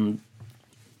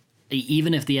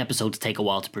 even if the episodes take a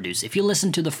while to produce. If you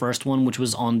listen to the first one, which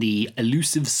was on the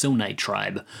elusive Sonite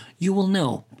tribe, you will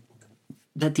know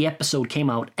that the episode came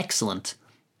out excellent,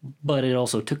 but it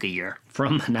also took a year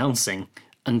from announcing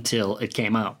until it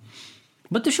came out.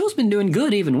 But the show's been doing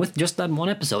good even with just that one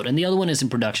episode, and the other one is in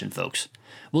production, folks.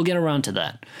 We'll get around to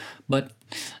that. But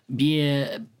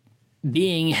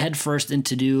being headfirst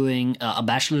into doing a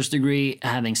bachelor's degree,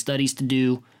 having studies to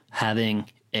do, having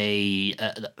a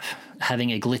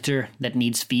glitter that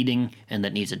needs feeding and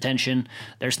that needs attention,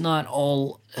 there's not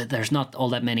all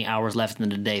that many hours left in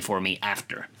the day for me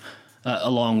after.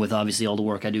 Along with, obviously, all the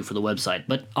work I do for the website.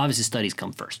 But, obviously, studies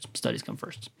come first.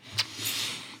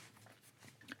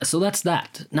 So that's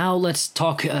that. Now let's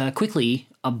talk quickly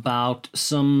about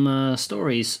some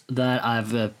stories that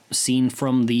I've seen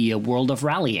from the world of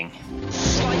rallying.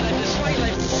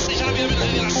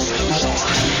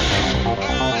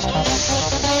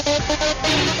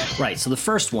 Right, so the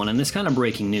first one, and this kind of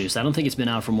breaking news, I don't think it's been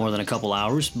out for more than a couple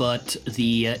hours, but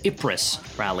the Ypres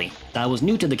rally, that was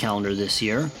new to the calendar this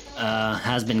year,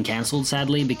 has been cancelled,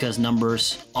 sadly, because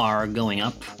numbers are going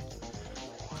up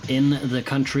in the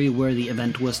country where the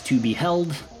event was to be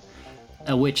held,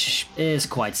 which is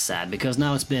quite sad, because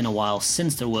now it's been a while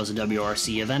since there was a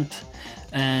WRC event,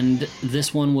 and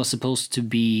this one was supposed to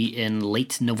be in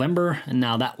late November, and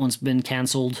now that one's been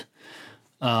cancelled,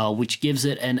 which gives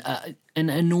it an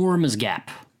enormous gap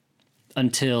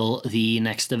until the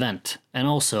next event, and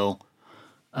also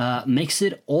makes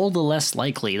it all the less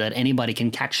likely that anybody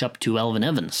can catch up to Elvin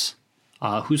Evans,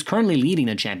 who's currently leading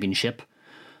the championship.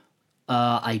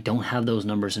 I don't have those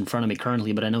numbers in front of me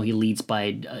currently, but I know he leads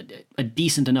by a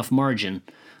decent enough margin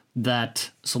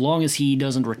that so long as he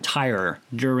doesn't retire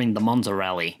during the Monza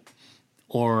rally,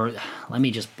 or let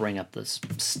me just bring up this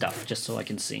stuff just so I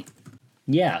can see.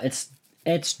 Yeah,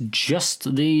 it's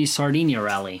just the Sardinia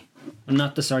rally,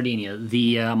 not the Sardinia,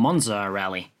 the Monza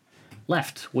rally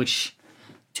left, which,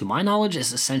 to my knowledge,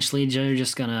 is essentially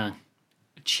just gonna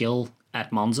chill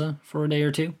at Monza for a day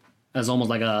or two, as almost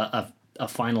like a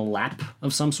final lap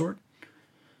of some sort.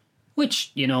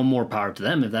 Which, more power to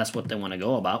them if that's what they want to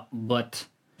go about. But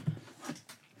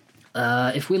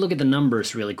if we look at the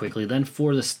numbers really quickly, then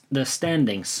for the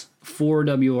standings for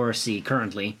WRC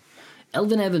currently,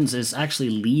 Elvin Evans is actually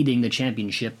leading the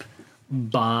championship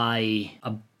by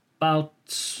about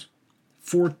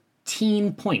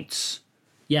 14 points.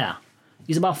 Yeah,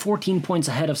 he's about 14 points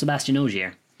ahead of Sebastian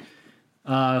Ogier.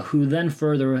 who then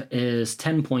further is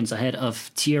 10 points ahead of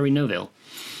Thierry Neuville.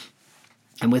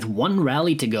 And with one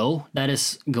rally to go, that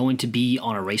is going to be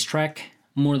on a racetrack,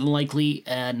 more than likely,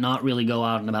 not really go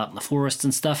out and about in the forests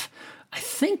and stuff. I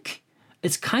think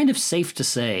it's kind of safe to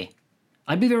say,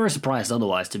 I'd be very surprised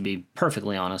otherwise, to be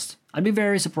perfectly honest. I'd be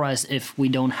very surprised if we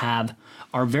don't have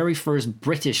our very first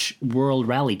British World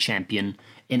Rally Champion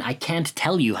in I can't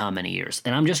tell you how many years.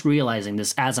 And I'm just realizing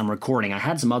this as I'm recording. I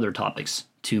had some other topics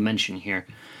to mention here.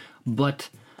 But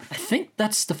I think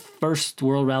that's the first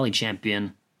World Rally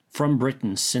Champion from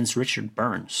Britain since Richard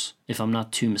Burns, if I'm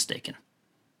not too mistaken.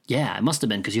 Yeah, it must have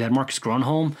been, because you had Marcus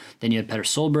Gronholm, then you had Peter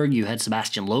Solberg, you had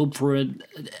Sebastian Loeb for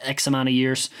X amount of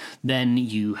years, then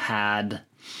you had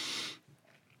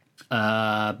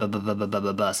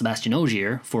Sebastian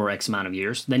Ogier for X amount of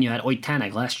years, then you had Oyt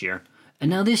Tanak last year, and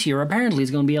now this year apparently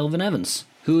it's going to be Elvin Evans,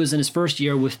 who is in his first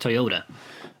year with Toyota.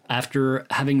 After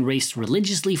having raced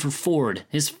religiously for Ford,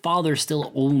 his father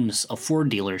still owns a Ford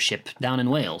dealership down in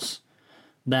Wales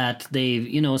that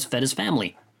has fed his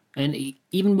family. And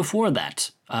even before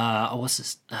that, what's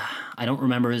this? I don't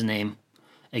remember his name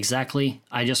exactly.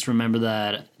 I just remember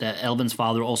that Elvin's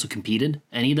father also competed,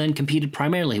 and he then competed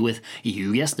primarily with,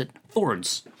 you guessed it,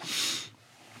 Fords.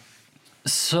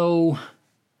 So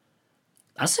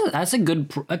that's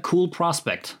a cool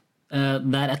prospect.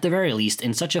 That at the very least,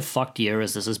 in such a fucked year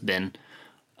as this has been,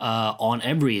 on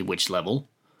every which level,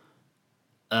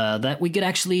 that we could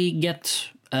actually get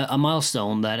a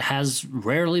milestone that has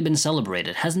rarely been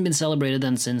celebrated. Hasn't been celebrated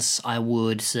then since, I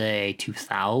would say,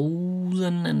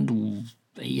 2000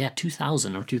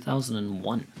 or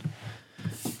 2001.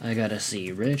 I gotta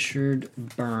see. Richard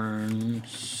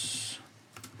Burns,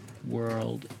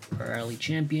 World Rally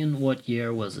Champion. What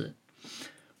year was it?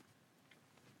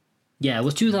 Yeah, it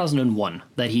was 2001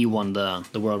 that he won the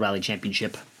World Rally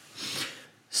Championship.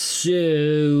 So,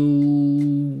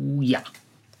 yeah.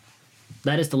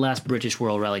 That is the last British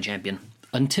World Rally Champion.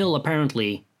 Until,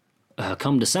 apparently,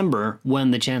 come December,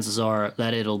 when the chances are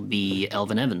that it'll be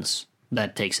Elvin Evans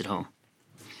that takes it home.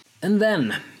 And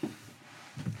then,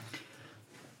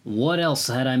 what else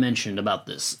had I mentioned about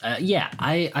this?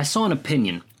 I saw an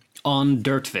opinion on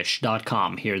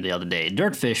dirtfish.com here the other day.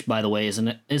 Dirtfish, by the way, is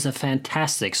a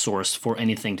fantastic source for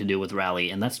anything to do with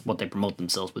rally, and that's what they promote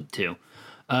themselves with, too.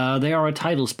 They are a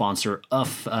title sponsor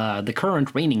of the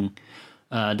current reigning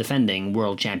defending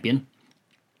world champion,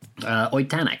 Oyt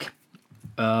Tanak,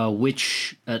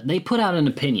 which they put out an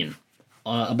opinion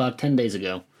about 10 days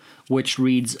ago, which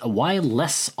reads, why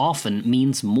less often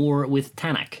means more with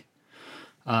Tanak.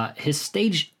 His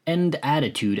stage-end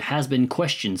attitude has been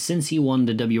questioned since he won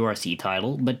the WRC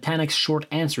title, but Tanak's short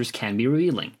answers can be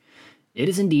revealing. It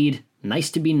is indeed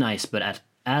nice to be nice, but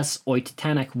as Oyt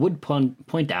Tanak would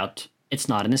point out, it's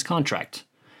not in his contract.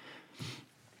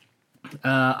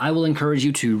 I will encourage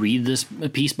you to read this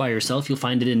piece by yourself. You'll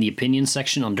find it in the opinions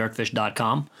section on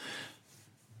dirtfish.com.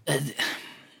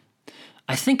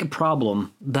 I think a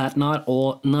problem that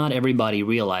not everybody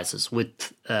realizes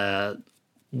with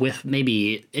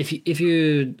maybe if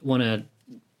you want to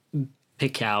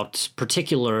pick out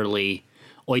particularly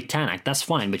Oyt Tanak, that's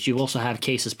fine, but you also have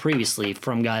cases previously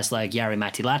from guys like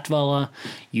Jari-Matti Latvala.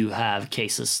 You have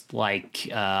cases like,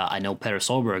 I know Peter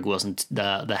Solberg wasn't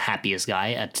the happiest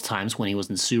guy at times when he was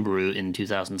in Subaru in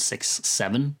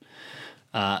 2006-07,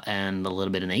 and a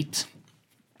little bit in 8.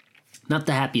 Not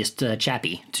the happiest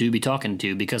chappy to be talking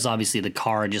to, because obviously the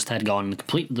car just had gone in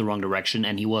completely the wrong direction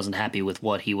and he wasn't happy with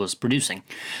what he was producing.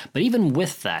 But even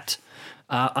with that,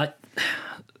 I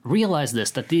realize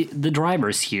this, that the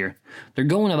drivers here, they're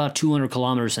going about 200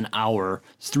 kilometers an hour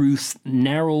through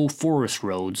narrow forest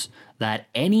roads that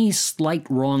any slight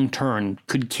wrong turn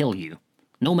could kill you.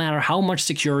 No matter how much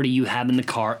security you have in the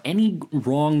car, any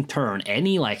wrong turn,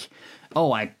 any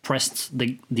I pressed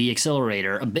the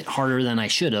accelerator a bit harder than I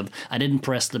should have, I didn't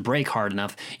press the brake hard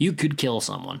enough, you could kill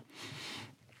someone.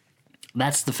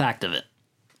 That's the fact of it.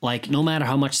 No matter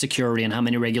how much security and how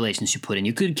many regulations you put in,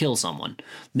 you could kill someone.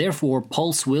 Therefore,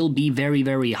 pulse will be very,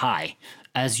 very high,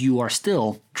 as you are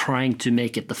still trying to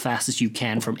make it the fastest you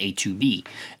can from A to B.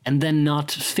 And then not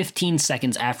 15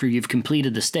 seconds after you've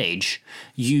completed the stage,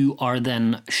 you are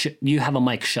then you have a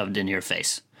mic shoved in your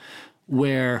face,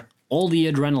 where all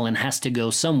the adrenaline has to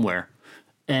go somewhere.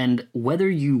 And whether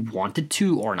you wanted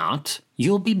to or not,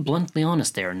 you'll be bluntly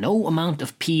honest there. No amount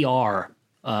of PR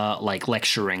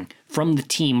lecturing from the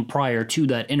team prior to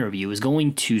that interview is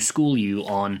going to school you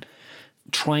on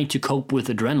trying to cope with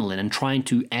adrenaline and trying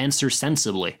to answer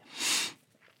sensibly.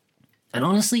 And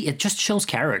honestly, it just shows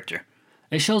character.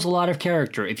 It shows a lot of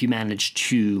character if you manage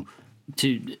to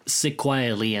sit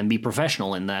quietly and be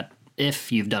professional in that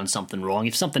if you've done something wrong,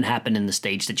 if something happened in the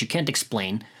stage that you can't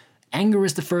explain, anger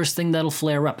is the first thing that'll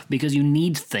flare up, because you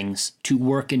need things to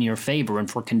work in your favor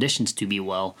and for conditions to be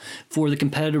well, for the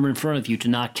competitor in front of you to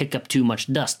not kick up too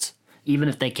much dust, even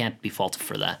if they can't be faulted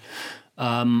for that.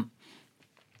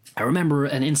 I remember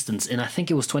an instance in, I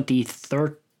think it was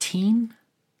 2013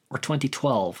 or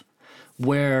 2012,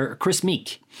 where Chris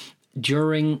Meek,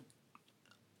 during,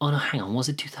 oh no, hang on, was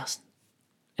it 2000?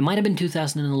 It might have been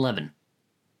 2011.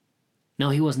 No,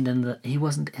 he wasn't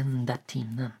in that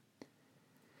team then.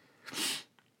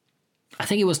 I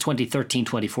think it was 2013,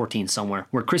 2014 somewhere,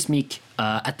 where Chris Meek,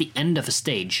 at the end of a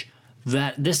stage,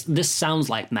 that this sounds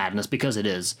like madness because it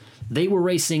is. They were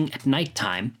racing at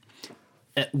nighttime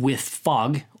with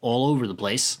fog all over the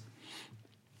place.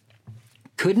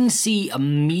 Couldn't see a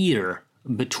meter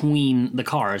between the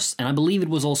cars, and I believe it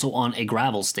was also on a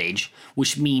gravel stage,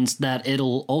 which means that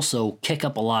it'll also kick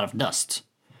up a lot of dust.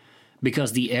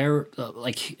 Because the air,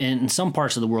 like in some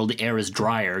parts of the world, the air is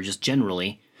drier, just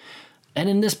generally. And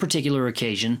in this particular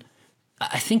occasion,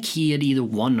 I think he had either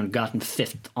won or gotten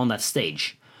fifth on that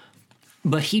stage.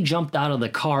 But he jumped out of the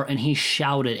car and he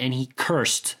shouted and he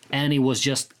cursed, and he was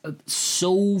just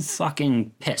so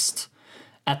fucking pissed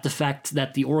at the fact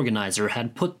that the organizer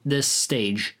had put this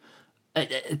stage,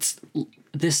 it's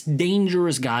this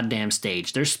dangerous goddamn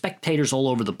stage. There's spectators all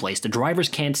over the place. The drivers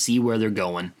can't see where they're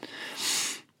going.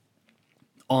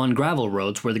 On gravel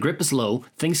roads where the grip is low,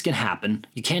 things can happen.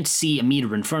 You can't see a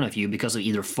meter in front of you because of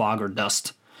either fog or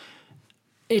dust.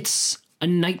 It's a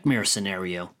nightmare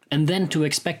scenario. And then to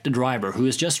expect a driver who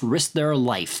has just risked their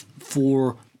life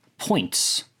for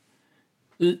points,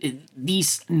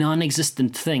 these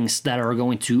non-existent things that are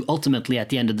going to ultimately at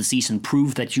the end of the season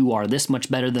prove that you are this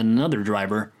much better than another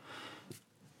driver,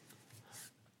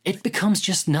 it becomes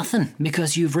just nothing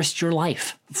because you've risked your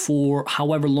life for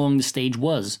however long the stage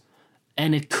was.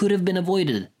 And it could have been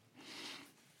avoided.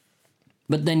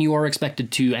 But then you are expected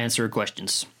to answer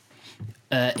questions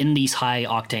in these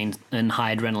high-octane and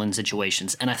high-adrenaline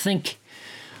situations. And I think,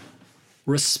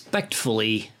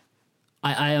 respectfully,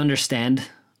 I understand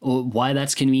why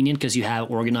that's convenient, because you have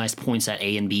organized points at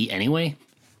A and B anyway.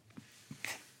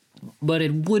 But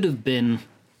it would have been,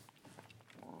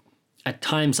 at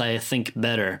times, I think,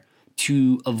 better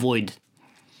to avoid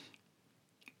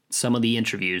some of the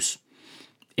interviews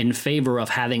in favor of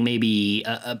having maybe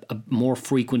a more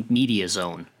frequent media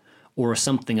zone or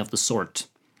something of the sort.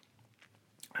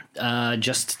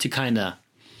 Just to kind of,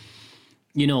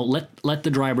 let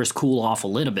the drivers cool off a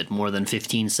little bit more than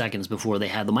 15 seconds before they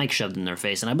have the mic shoved in their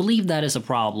face. And I believe that is a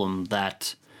problem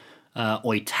that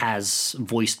Oit has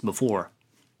voiced before,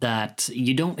 that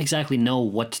you don't exactly know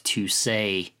what to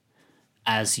say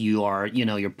as you are,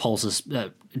 your pulse is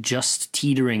just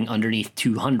teetering underneath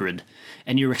 200,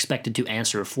 and you're expected to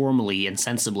answer formally and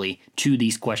sensibly to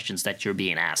these questions that you're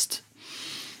being asked.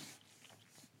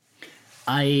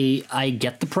 I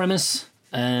get the premise,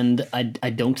 and I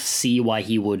don't see why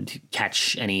he would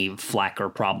catch any flack or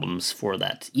problems for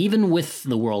that. Even with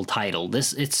the world title,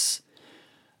 it's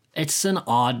an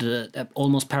odd,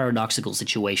 almost paradoxical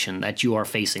situation that you are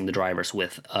facing the drivers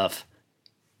with of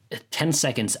 10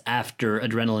 seconds after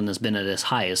adrenaline has been at its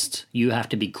highest, you have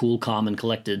to be cool, calm, and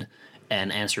collected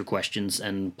and answer questions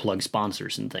and plug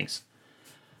sponsors and things.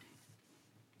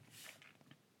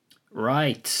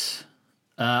 Right.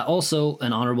 Also,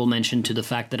 an honorable mention to the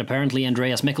fact that apparently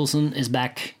Andreas Mikkelsen is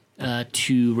back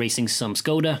to racing some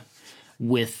Skoda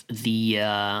with the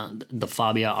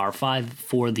Fabia R5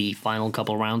 for the final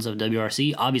couple rounds of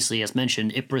WRC. Obviously, as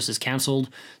mentioned, Ypres is cancelled,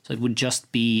 so it would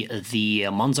just be the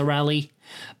Monza rally.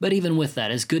 But even with that,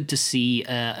 it's good to see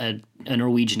a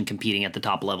Norwegian competing at the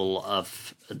top level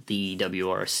of the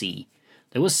WRC.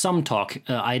 There was some talk,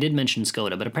 I did mention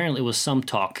Skoda, but apparently it was some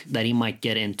talk that he might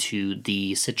get into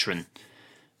the Citroën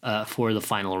for the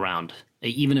final round.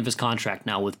 Even if his contract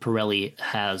now with Pirelli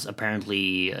has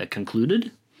apparently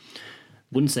concluded.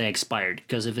 Wouldn't say expired,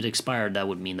 because if it expired, that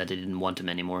would mean that they didn't want him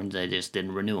anymore and they just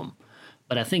didn't renew him.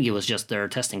 But I think it was just their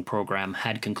testing program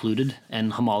had concluded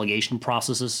and homologation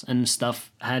processes and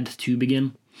stuff had to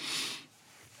begin.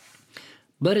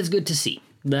 But it's good to see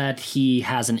that he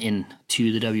has an in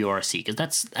to the WRC,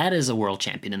 because that is a world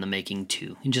champion in the making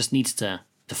too. He just needs to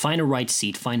find a right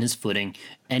seat, find his footing,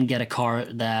 and get a car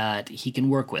that he can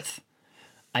work with.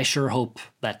 I sure hope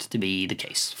that to be the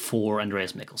case for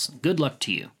Andreas Mikkelsen. Good luck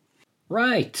to you.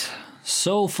 Right,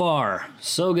 so far,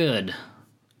 so good.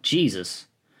 Jesus.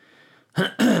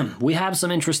 We have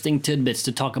some interesting tidbits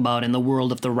to talk about in the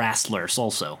world of the wrestlers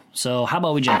also. So how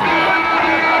about we jump in?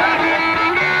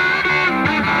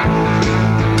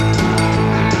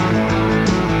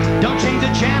 Don't change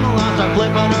the channel, I'll start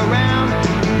flipping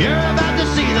around. You're about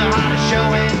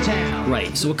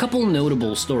Right, so a couple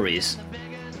notable stories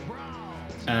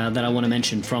that I want to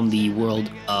mention from the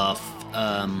world of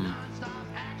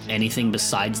anything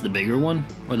besides the bigger one,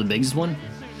 or the biggest one,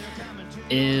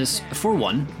 is, for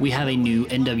one, we have a new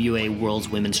NWA World's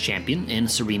Women's Champion in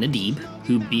Serena Deeb,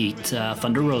 who beat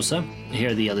Thunder Rosa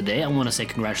here the other day. I want to say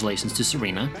congratulations to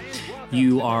Serena.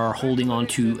 You are holding on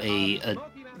to a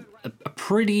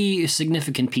pretty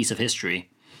significant piece of history,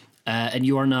 and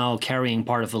you are now carrying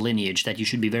part of a lineage that you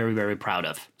should be very, very proud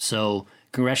of. So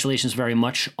congratulations very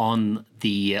much on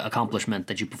the accomplishment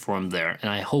that you performed there,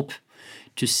 and I hope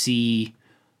to see...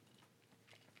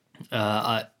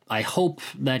 I hope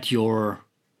that your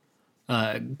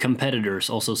competitors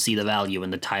also see the value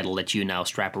in the title that you now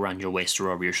strap around your waist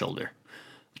or over your shoulder.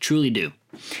 I truly do.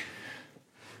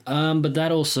 But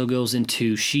that also goes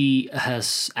into, she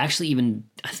has actually even,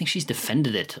 I think she's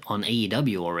defended it on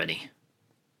AEW already.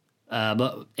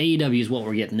 But AEW is what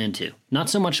we're getting into. Not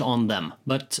so much on them,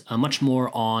 but much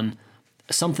more on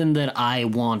something that I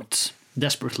want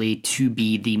desperately to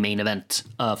be the main event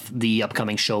of the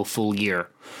upcoming show Full Gear,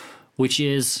 which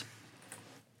is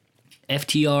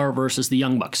FTR versus the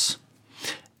Young Bucks.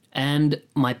 And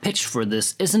my pitch for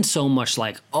this isn't so much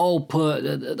like, they're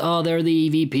the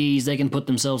EVPs, they can put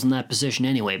themselves in that position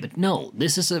anyway. But no,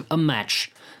 this is a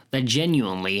match that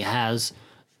genuinely has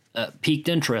piqued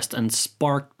interest and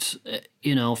sparked,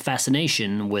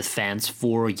 fascination with fans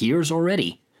for years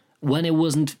already. When it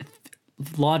wasn't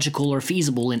logical or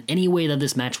feasible in any way that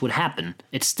this match would happen,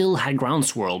 it still had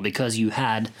groundswell because you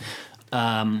had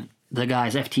the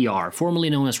guys FTR, formerly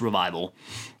known as Revival.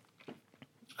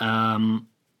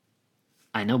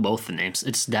 I know both the names.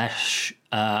 It's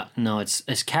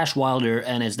it's Cash Wilder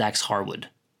and it's Dax Harwood.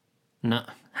 No,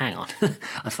 hang on.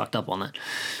 I fucked up on that.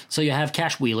 So you have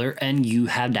Cash Wheeler and you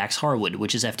have Dax Harwood,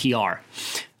 which is FTR.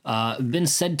 Been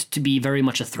said to be very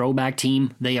much a throwback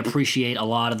team. They appreciate a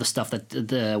lot of the stuff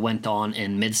that went on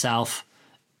in Mid-South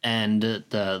and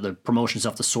the promotions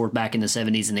of the sort back in the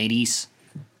 70s and 80s.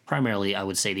 Primarily, I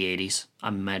would say the 80s,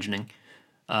 I'm imagining,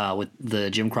 with the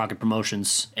Jim Crockett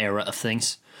Promotions era of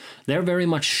things. They're very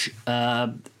much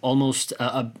almost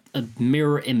a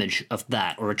mirror image of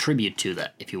that, or a tribute to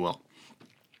that, if you will,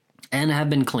 and have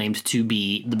been claimed to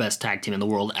be the best tag team in the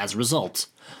world as a result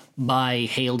by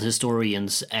hailed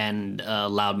historians and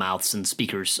loudmouths and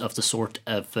speakers of the sort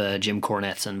of Jim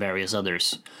Cornette and various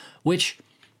others, which,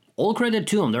 all credit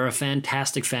to them, they're a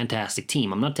fantastic, fantastic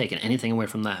team. I'm not taking anything away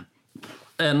from that.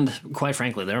 And quite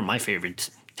frankly, they're my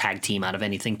favorite tag team out of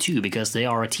anything too, because they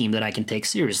are a team that I can take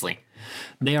seriously.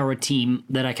 They are a team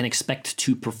that I can expect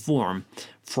to perform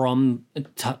from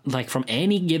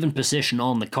any given position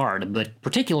on the card, but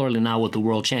particularly now with the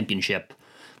World Championship,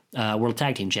 World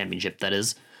Tag Team Championship, that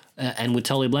is, and with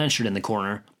Tully Blanchard in the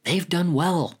corner, they've done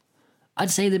well. I'd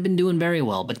say they've been doing very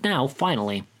well, but now,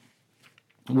 finally,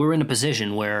 we're in a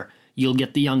position where you'll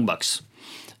get the Young Bucks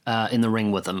in the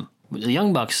ring with them. The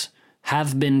Young Bucks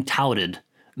have been touted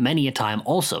many a time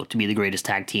also to be the greatest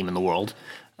tag team in the world,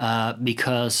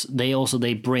 because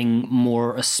they bring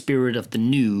more a spirit of the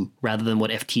new rather than what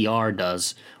FTR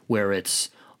does, where it's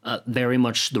very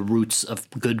much the roots of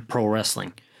good pro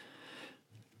wrestling.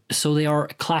 So they are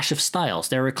a clash of styles.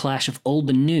 They're a clash of old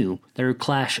and new. They're a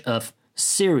clash of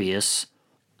serious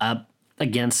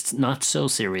against not so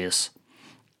serious.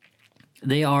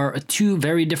 They are two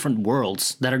very different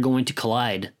worlds that are going to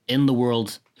collide in the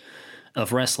world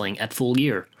of wrestling at Full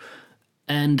Gear.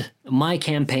 And my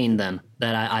campaign then,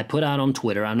 that I put out on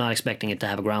Twitter, I'm not expecting it to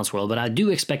have a groundswell, but I do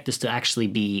expect this to actually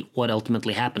be what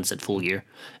ultimately happens at Full Gear,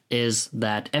 is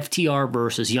that FTR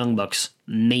versus Young Bucks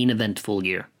main event Full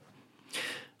Gear.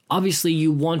 Obviously,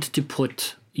 you want to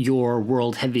put your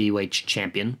World Heavyweight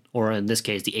Champion, or in this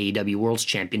case, the AEW World's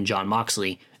Champion, Jon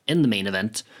Moxley, in the main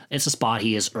event. It's a spot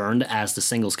he has earned as the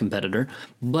singles competitor,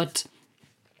 but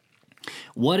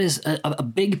what is a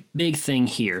big, big thing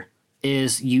here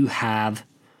is you have,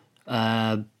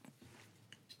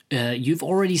 you've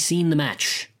already seen the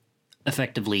match,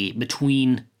 effectively,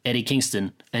 between Eddie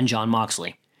Kingston and Jon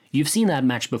Moxley. You've seen that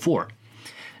match before.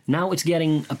 Now it's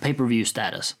getting a pay-per-view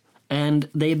status, and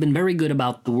they've been very good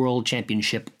about the World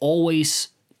Championship always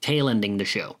tail-ending the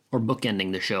show, or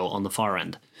bookending the show on the far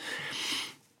end.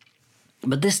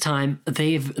 But this time,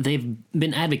 they've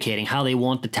been advocating how they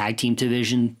want the tag team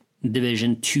division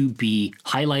to be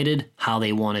highlighted, how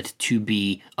they want it to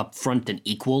be upfront and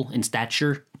equal in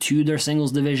stature to their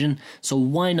singles division. So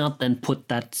why not then put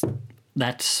put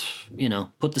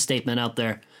the statement out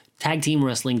there, tag team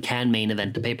wrestling can main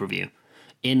event the pay-per-view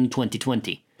in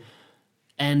 2020.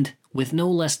 And with no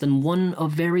less than one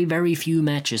of very, very few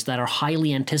matches that are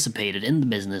highly anticipated in the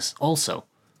business also.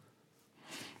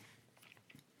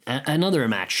 Another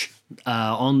match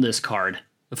on this card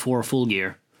for Full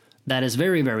Gear that is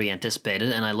very, very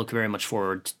anticipated, and I look very much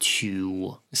forward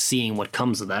to seeing what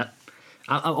comes of that.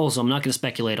 I'm not going to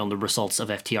speculate on the results of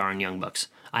FTR and Young Bucks.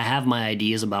 I have my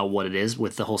ideas about what it is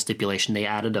with the whole stipulation they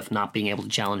added of not being able to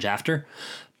challenge after,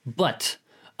 but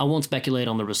I won't speculate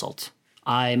on the results.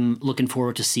 I'm looking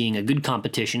forward to seeing a good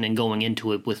competition and going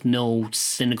into it with no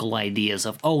cynical ideas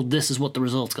of, oh, this is what the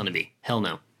result's going to be. Hell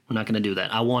no. I'm not going to do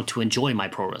that. I want to enjoy my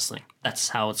pro wrestling. That's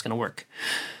how it's going to work.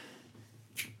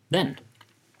 Then,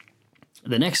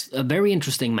 the next, a very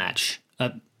interesting match.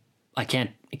 I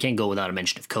can't go without a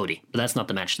mention of Cody, but that's not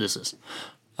the match this is.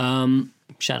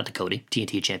 Shout out to Cody,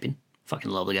 TNT champion.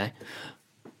 Fucking love the guy.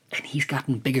 And he's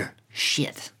gotten bigger.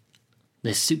 Shit.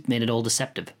 The suit made it all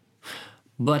deceptive.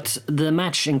 But the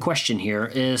match in question here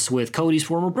is with Cody's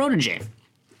former protege.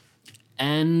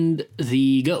 And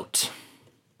the GOAT,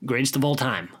 greatest of all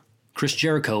time, Chris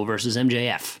Jericho versus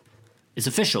MJF. It's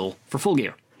official for Full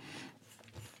Gear.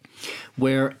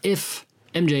 Where if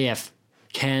MJF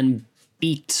can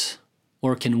beat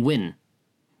or can win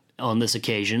on this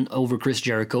occasion over Chris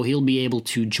Jericho, he'll be able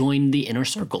to join the Inner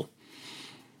Circle.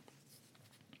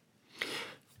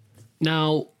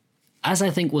 Now, as I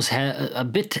think was a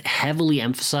bit heavily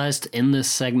emphasized in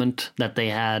this segment that they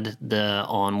had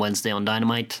on Wednesday on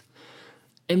Dynamite,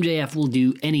 MJF will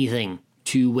do anything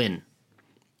to win.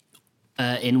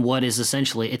 In what is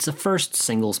essentially, it's a first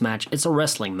singles match, it's a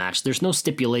wrestling match. There's no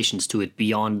stipulations to it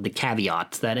beyond the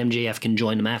caveat that MJF can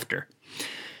join him after.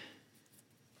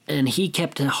 And he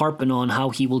kept harping on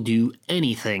how he will do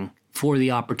anything for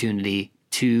the opportunity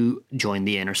to join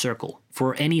the Inner Circle,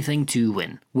 for anything to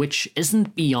win, which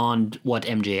isn't beyond what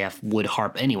MJF would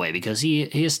harp anyway, because he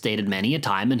has stated many a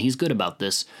time, and he's good about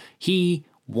this, he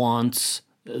wants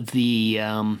the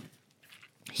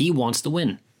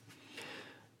win.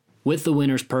 With the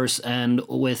winner's purse, and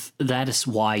with that is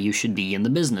why you should be in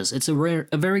the business. It's a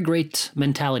very great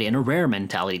mentality, and a rare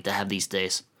mentality to have these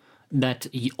days. That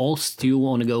all you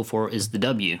want to go for is the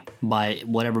W by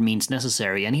whatever means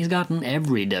necessary, and he's gotten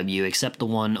every W except the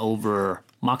one over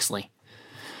Moxley.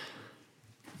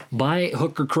 By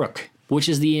hook or crook, which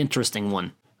is the interesting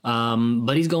one.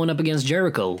 But he's going up against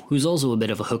Jericho, who's also a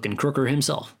bit of a hook and crooker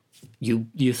himself.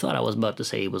 You thought I was about to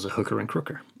say he was a hooker and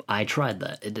crooker. I tried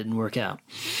that. It didn't work out.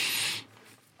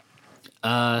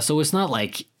 So it's not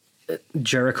like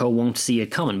Jericho won't see it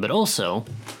coming, but also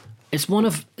it's one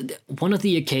of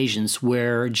the occasions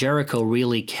where Jericho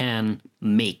really can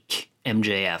make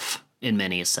MJF in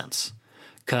many a sense.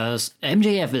 Because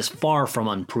MJF is far from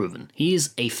unproven.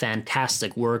 He's a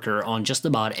fantastic worker on just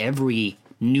about every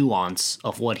nuance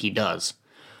of what he does.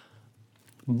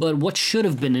 But what should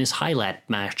have been his highlight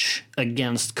match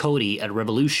against Cody at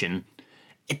Revolution,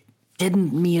 it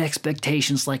didn't meet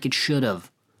expectations like it should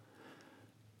have.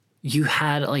 You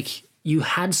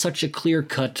had such a clear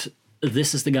cut,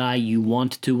 this is the guy you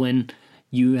want to win.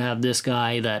 You have this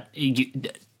guy that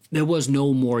there was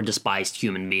no more despised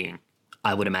human being,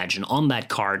 I would imagine, on that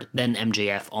card than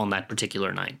MJF on that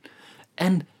particular night.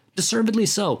 And deservedly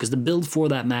so, because the build for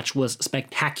that match was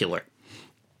spectacular.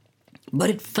 But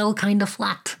it fell kind of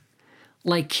flat.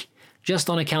 Like, just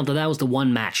on account that was the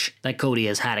one match that Cody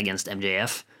has had against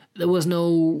MJF. There was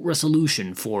no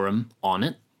resolution for him on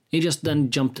it. He just then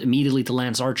jumped immediately to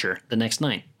Lance Archer the next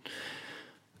night.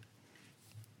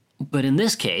 But in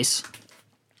this case,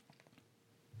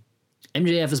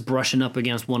 MJF is brushing up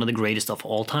against one of the greatest of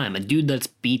all time. A dude that's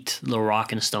beat The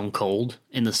Rock and Stone Cold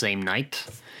in the same night.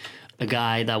 A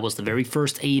guy that was the very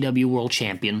first AEW World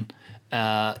Champion.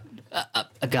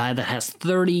 A guy that has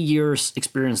 30 years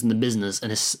experience in the business and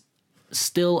is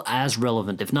still as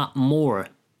relevant, if not more,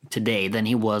 today than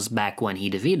he was back when he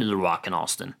defeated The Rock in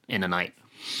Austin in a night.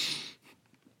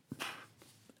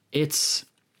 It's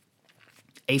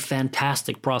a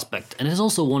fantastic prospect, and it's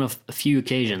also one of a few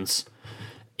occasions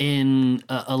in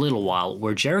a little while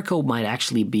where Jericho might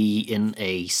actually be in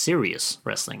a serious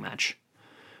wrestling match,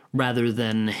 rather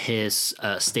than his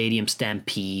Stadium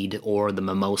Stampede or the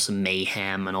Mimosa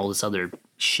Mayhem and all this other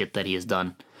shit that he has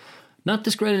done. Not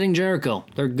discrediting Jericho.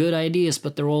 They're good ideas,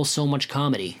 but they're all so much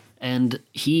comedy. And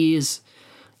he is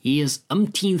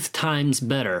umpteenth times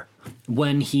better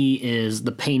when he is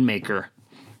the Painmaker,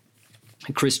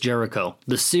 Chris Jericho.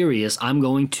 The serious, I'm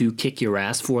going to kick your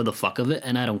ass for the fuck of it,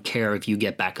 and I don't care if you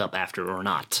get back up after or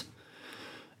not.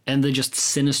 And the just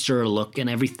sinister look and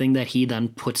everything that he then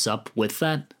puts up with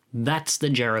that, that's the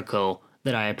Jericho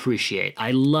that I appreciate.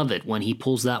 I love it when he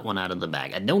pulls that one out of the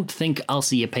bag. I don't think I'll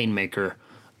see a Painmaker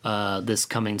this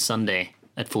coming Sunday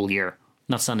at Full Gear.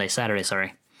 Not Sunday, Saturday,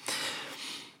 sorry.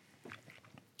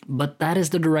 But that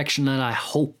is the direction that I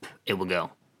hope it will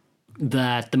go.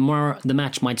 that the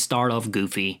match might start off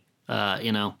goofy,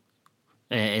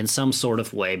 in some sort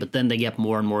of way, but then they get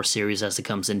more and more serious as it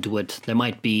comes into it. There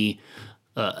might be,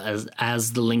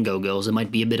 as the lingo goes, it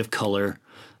might be a bit of color,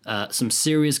 some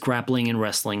serious grappling and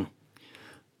wrestling,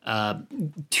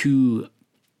 to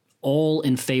all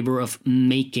in favor of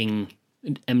making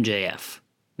MJF.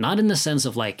 Not in the sense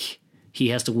of like he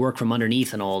has to work from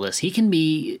underneath and all this. He can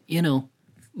be,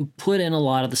 put in a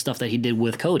lot of the stuff that he did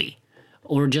with Cody,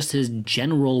 or just his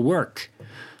general work,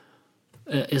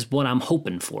 is what I'm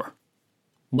hoping for.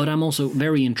 But I'm also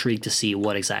very intrigued to see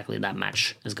what exactly that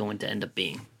match is going to end up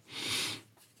being.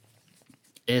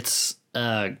 It's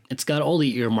got all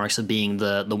the earmarks of being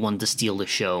the one to steal the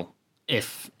show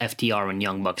if FTR and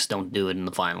Young Bucks don't do it in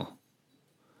the final.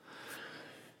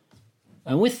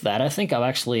 And with that, I've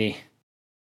actually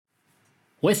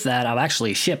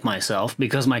shit myself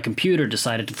because my computer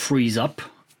decided to freeze up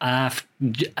at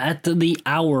the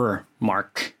hour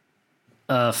mark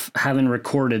of having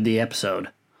recorded the episode.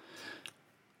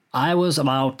 I was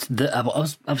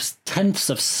tenths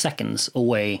of seconds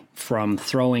away from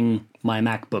throwing my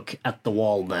MacBook at the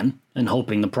wall then and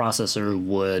hoping the processor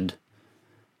would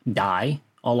die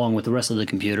along with the rest of the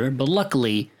computer. But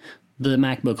luckily, the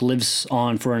MacBook lives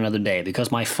on for another day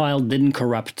because my file didn't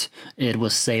corrupt. It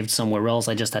was saved somewhere else.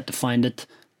 I just had to find it,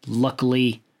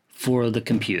 luckily for the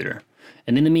computer.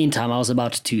 And in the meantime, I was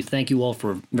about to thank you all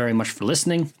very much for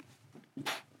listening.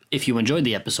 If you enjoyed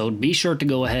the episode, be sure to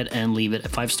go ahead and leave it a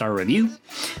 5-star review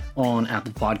on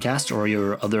Apple Podcasts or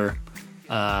your other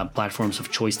platforms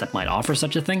of choice that might offer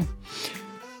such a thing.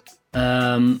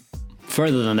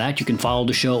 Further than that, you can follow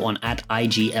the show on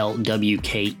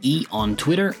 @IGLWKE on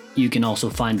Twitter. You can also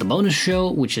find the bonus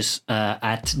show, which is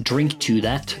at Drink to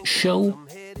That Show.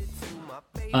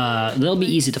 They'll be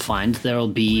easy to find. There'll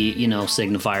be,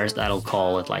 signifiers that'll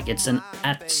call it like it's an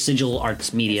 @Sigil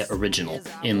Arts Media original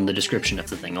in the description of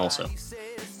the thing also.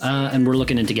 And we're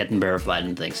looking into getting verified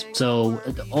and things. So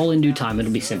all in due time,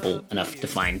 it'll be simple enough to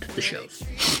find the shows.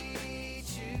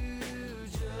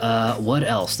 What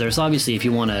else? There's obviously, if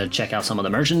you want to check out some of the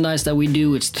merchandise that we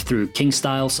do, it's through King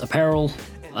Styles Apparel,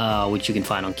 which you can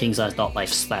find on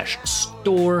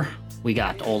kingstyles.life/store. We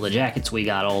got all the jackets, we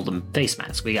got all the face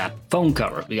masks, we got phone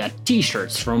covers, we got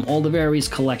t-shirts from all the various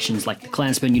collections like the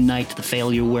Klansmen Unite, the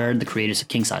Failure Wear, the creators of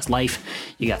King Size Life.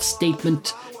 You got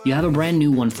Statement. You have a brand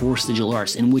new one for Sigil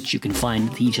Arts in which you can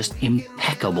find the just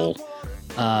impeccable,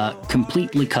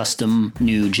 completely custom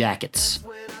new jackets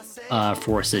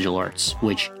for Sigil Arts,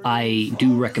 which I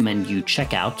do recommend you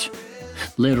check out.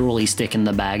 Literally stick in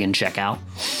the bag and check out.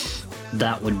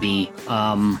 That would be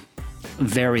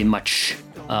very much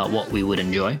what we would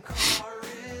enjoy.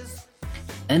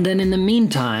 And then in the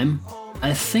meantime,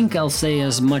 I think I'll say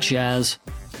as much as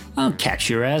I'll catch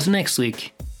your ass next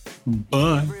week.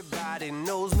 Bye. Everybody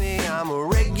knows me, I'm a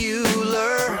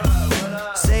regular.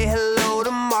 Say hello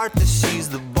to Martha, she's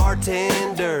the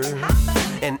bartender.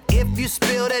 And if you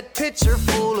spill that pitcher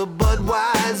full of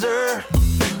Budweiser,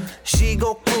 she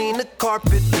gon' clean the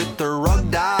carpet with the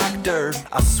rug doctor.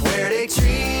 I swear they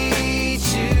treat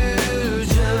you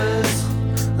just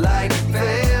like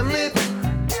family.